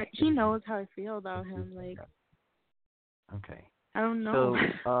 But he knows how I feel about him. Like, okay. I don't know.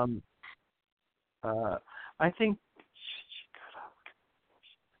 So, I think.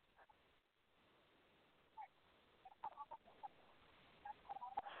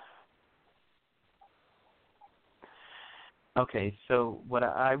 Okay, so what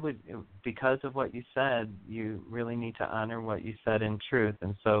I would, because of what you said, you really need to honor what you said in truth.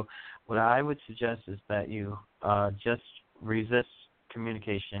 And so what I would suggest is that you just resist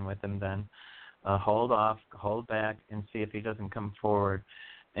communication with him then. Hold off, hold back, and see if he doesn't come forward.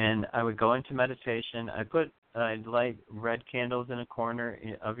 And I would go into meditation. I'd light red candles in a corner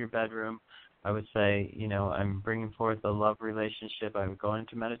of your bedroom. I would say, I'm bringing forth a love relationship. I would go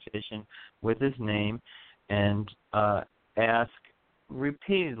into meditation with his name and ask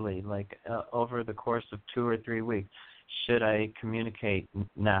repeatedly, like over the course of 2 or 3 weeks, should I communicate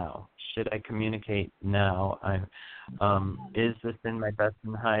now? Should I communicate now? Is this in my best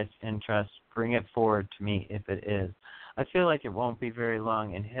and highest interest? Bring it forward to me if it is. I feel like it won't be very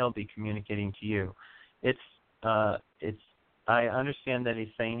long, and he'll be communicating to you. I understand that he's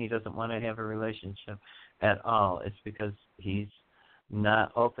saying he doesn't want to have a relationship at all. It's because he's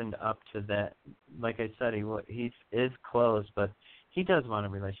not opened up to that. Like I said, he is closed, but he does want a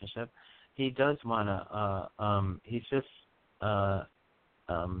relationship. He does want to. He's just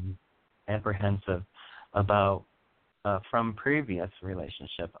apprehensive about from previous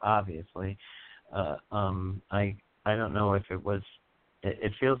relationship. Obviously, I don't know if it was.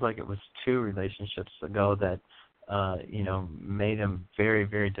 It feels like it was 2 relationships ago that made him very,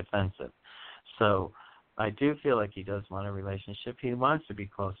 very defensive. So I do feel like he does want a relationship. He wants to be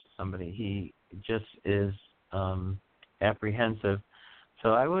close to somebody. He just is apprehensive.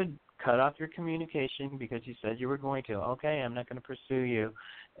 So I would cut off your communication because you said you were going to. Okay, I'm not going to pursue you,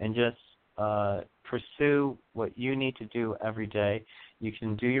 and just pursue what you need to do every day. You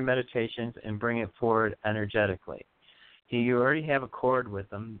can do your meditations and bring it forward energetically. You already have a cord with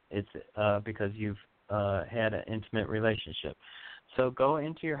him. It's because you've had an intimate relationship. So go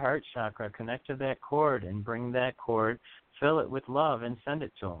into your heart chakra, connect to that cord, and bring that cord, fill it with love, and send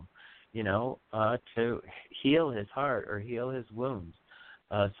it to him, to heal his heart or heal his wounds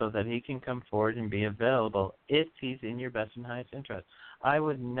so that he can come forward and be available if he's in your best and highest interest. I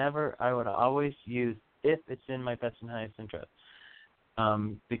would always use if it's in my best and highest interest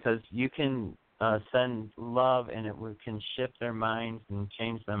because you can send love and it can shift their minds and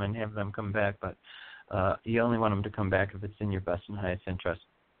change them and have them come back, but you only want them to come back if it's in your best and highest interest.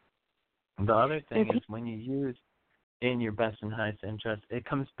 The other thing is when you use in your best and highest interest, it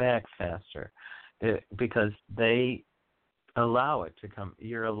comes back faster because they allow it to come.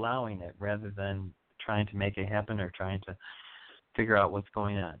 You're allowing it rather than trying to make it happen or trying to figure out what's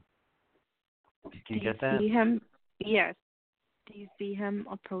going on. Do you get that? See him? Yes. Do you see him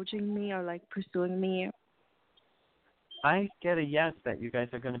approaching me or pursuing me? I get a yes that you guys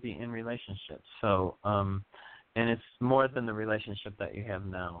are going to be in relationships. So, and it's more than the relationship that you have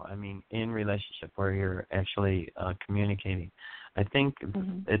now. I mean, in relationship where you're actually communicating. I think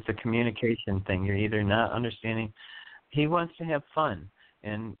it's a communication thing. You're either not understanding. He wants to have fun,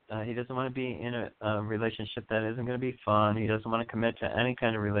 and he doesn't want to be in a relationship that isn't going to be fun. He doesn't want to commit to any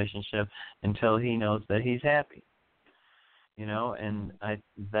kind of relationship until he knows that he's happy. And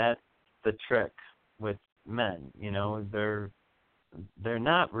that's the trick with men. They're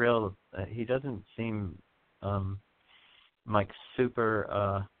not real. He doesn't seem like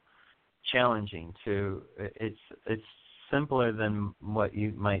super challenging to. It's simpler than what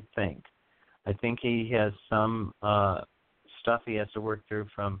you might think. I think he has some stuff he has to work through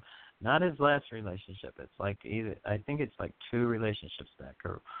from not his last relationship. It's like I think it's like 2 relationships back,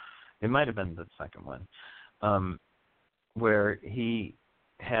 or it might have been the second one, where he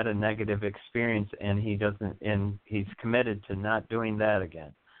had a negative experience and he's committed to not doing that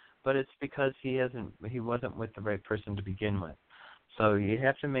again. But it's because he wasn't with the right person to begin with. So you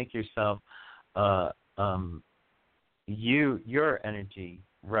have to make yourself your energy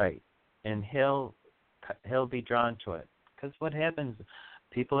right, and he'll be drawn to it. Because what happens,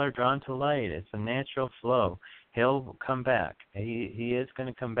 people are drawn to light. It's a natural flow. He'll come back. He is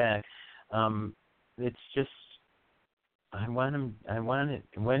going to come back. It's just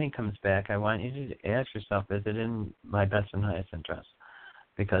when he comes back, I want you to ask yourself, is it in my best and highest interest?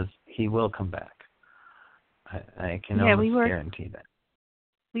 Because he will come back. I can almost guarantee that.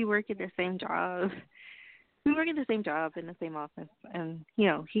 We work at the same job. We work at the same job in the same office, and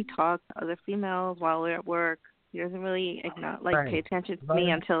he talks to other females while we're at work. He doesn't really pay attention to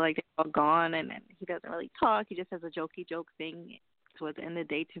me until they're all gone, and he doesn't really talk. He just has a jokey joke thing towards the end of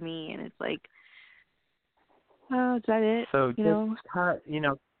the day to me, and it's like, oh, is that it? So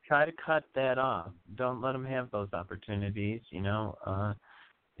try to cut that off. Don't let him have those opportunities,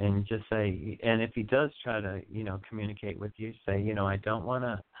 and just say, and if he does try to, communicate with you, say, I don't want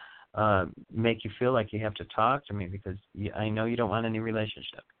to make you feel like you have to talk to me because I know you don't want any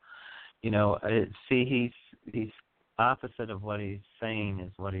relationship. He's opposite of what he's saying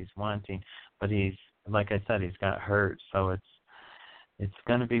is what he's wanting, but he's, like I said, he's got hurt, so it's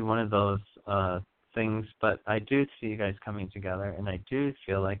going to be one of those things. But I do see you guys coming together, and I do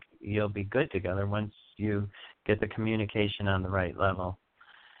feel like you'll be good together once you get the communication on the right level.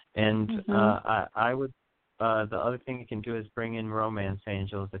 And I would, the other thing you can do is bring in romance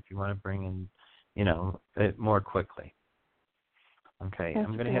angels if you want to bring in, it more quickly. Okay,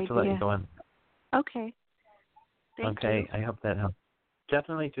 I'm going to have to let you go on. Okay. Thank you. I hope that helps.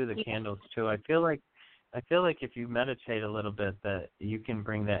 Definitely do the candles too. I feel like if you meditate a little bit, that you can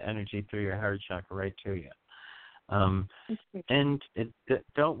bring that energy through your heart chakra right to you. And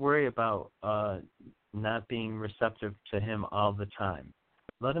don't worry about not being receptive to him all the time.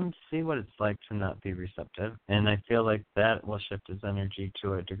 Let him see what it's like to not be receptive, and I feel like that will shift his energy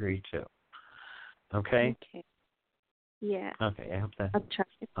to a degree too. Okay? Okay. Yeah. Okay, I hope that. I'll try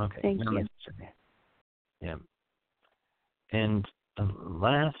it. Okay. Thank you. Yeah. And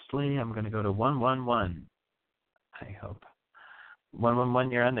lastly, I'm going to go to 111. I hope.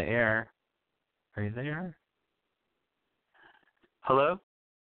 111, you're on the air. Are you there? Hello?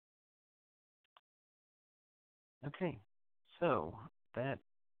 Okay. So that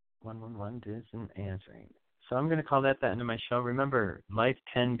 111 isn't answering. So I'm going to call that the end of my show. Remember, life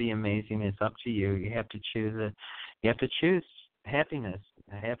can be amazing. It's up to you. You have to choose it. You have to choose happiness.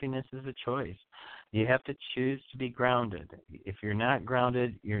 Happiness is a choice. You have to choose to be grounded. If you're not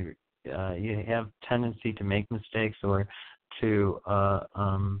grounded, you have tendency to make mistakes or to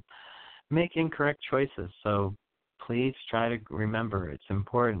make incorrect choices. So please try to remember it's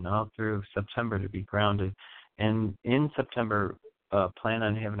important all through September to be grounded. And in September, plan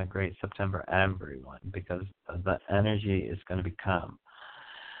on having a great September, everyone, because the energy is going to be calm.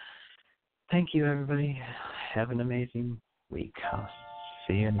 Thank you, everybody. Have an amazing week. I'll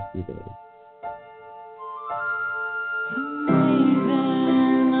see you in a few days.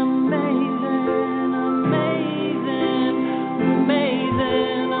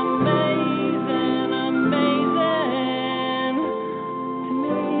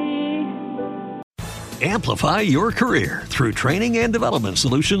 Amplify your career through training and development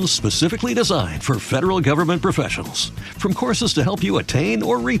solutions specifically designed for federal government professionals. From courses to help you attain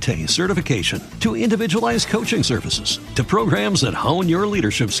or retain certification, to individualized coaching services, to programs that hone your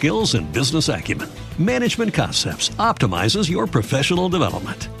leadership skills and business acumen, Management Concepts optimizes your professional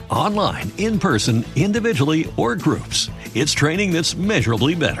development. Online, in person, individually, or groups, it's training that's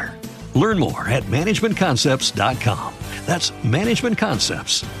measurably better. Learn more at managementconcepts.com. That's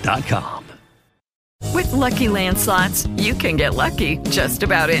managementconcepts.com. With Lucky Land Slots, you can get lucky just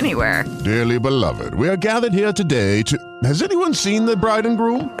about anywhere. Dearly beloved, we are gathered here today to... Has anyone seen the bride and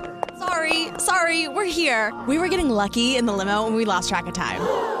groom? Sorry, we're here. We were getting lucky in the limo and we lost track of time.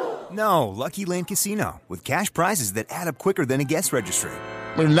 No, Lucky Land Casino, with cash prizes that add up quicker than a guest registry.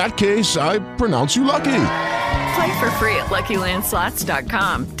 In that case, I pronounce you lucky. Play for free at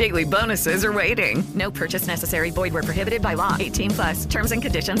LuckyLandSlots.com. Daily bonuses are waiting. No purchase necessary. Void where prohibited by law. 18+. Terms and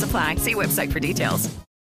conditions apply. See website for details.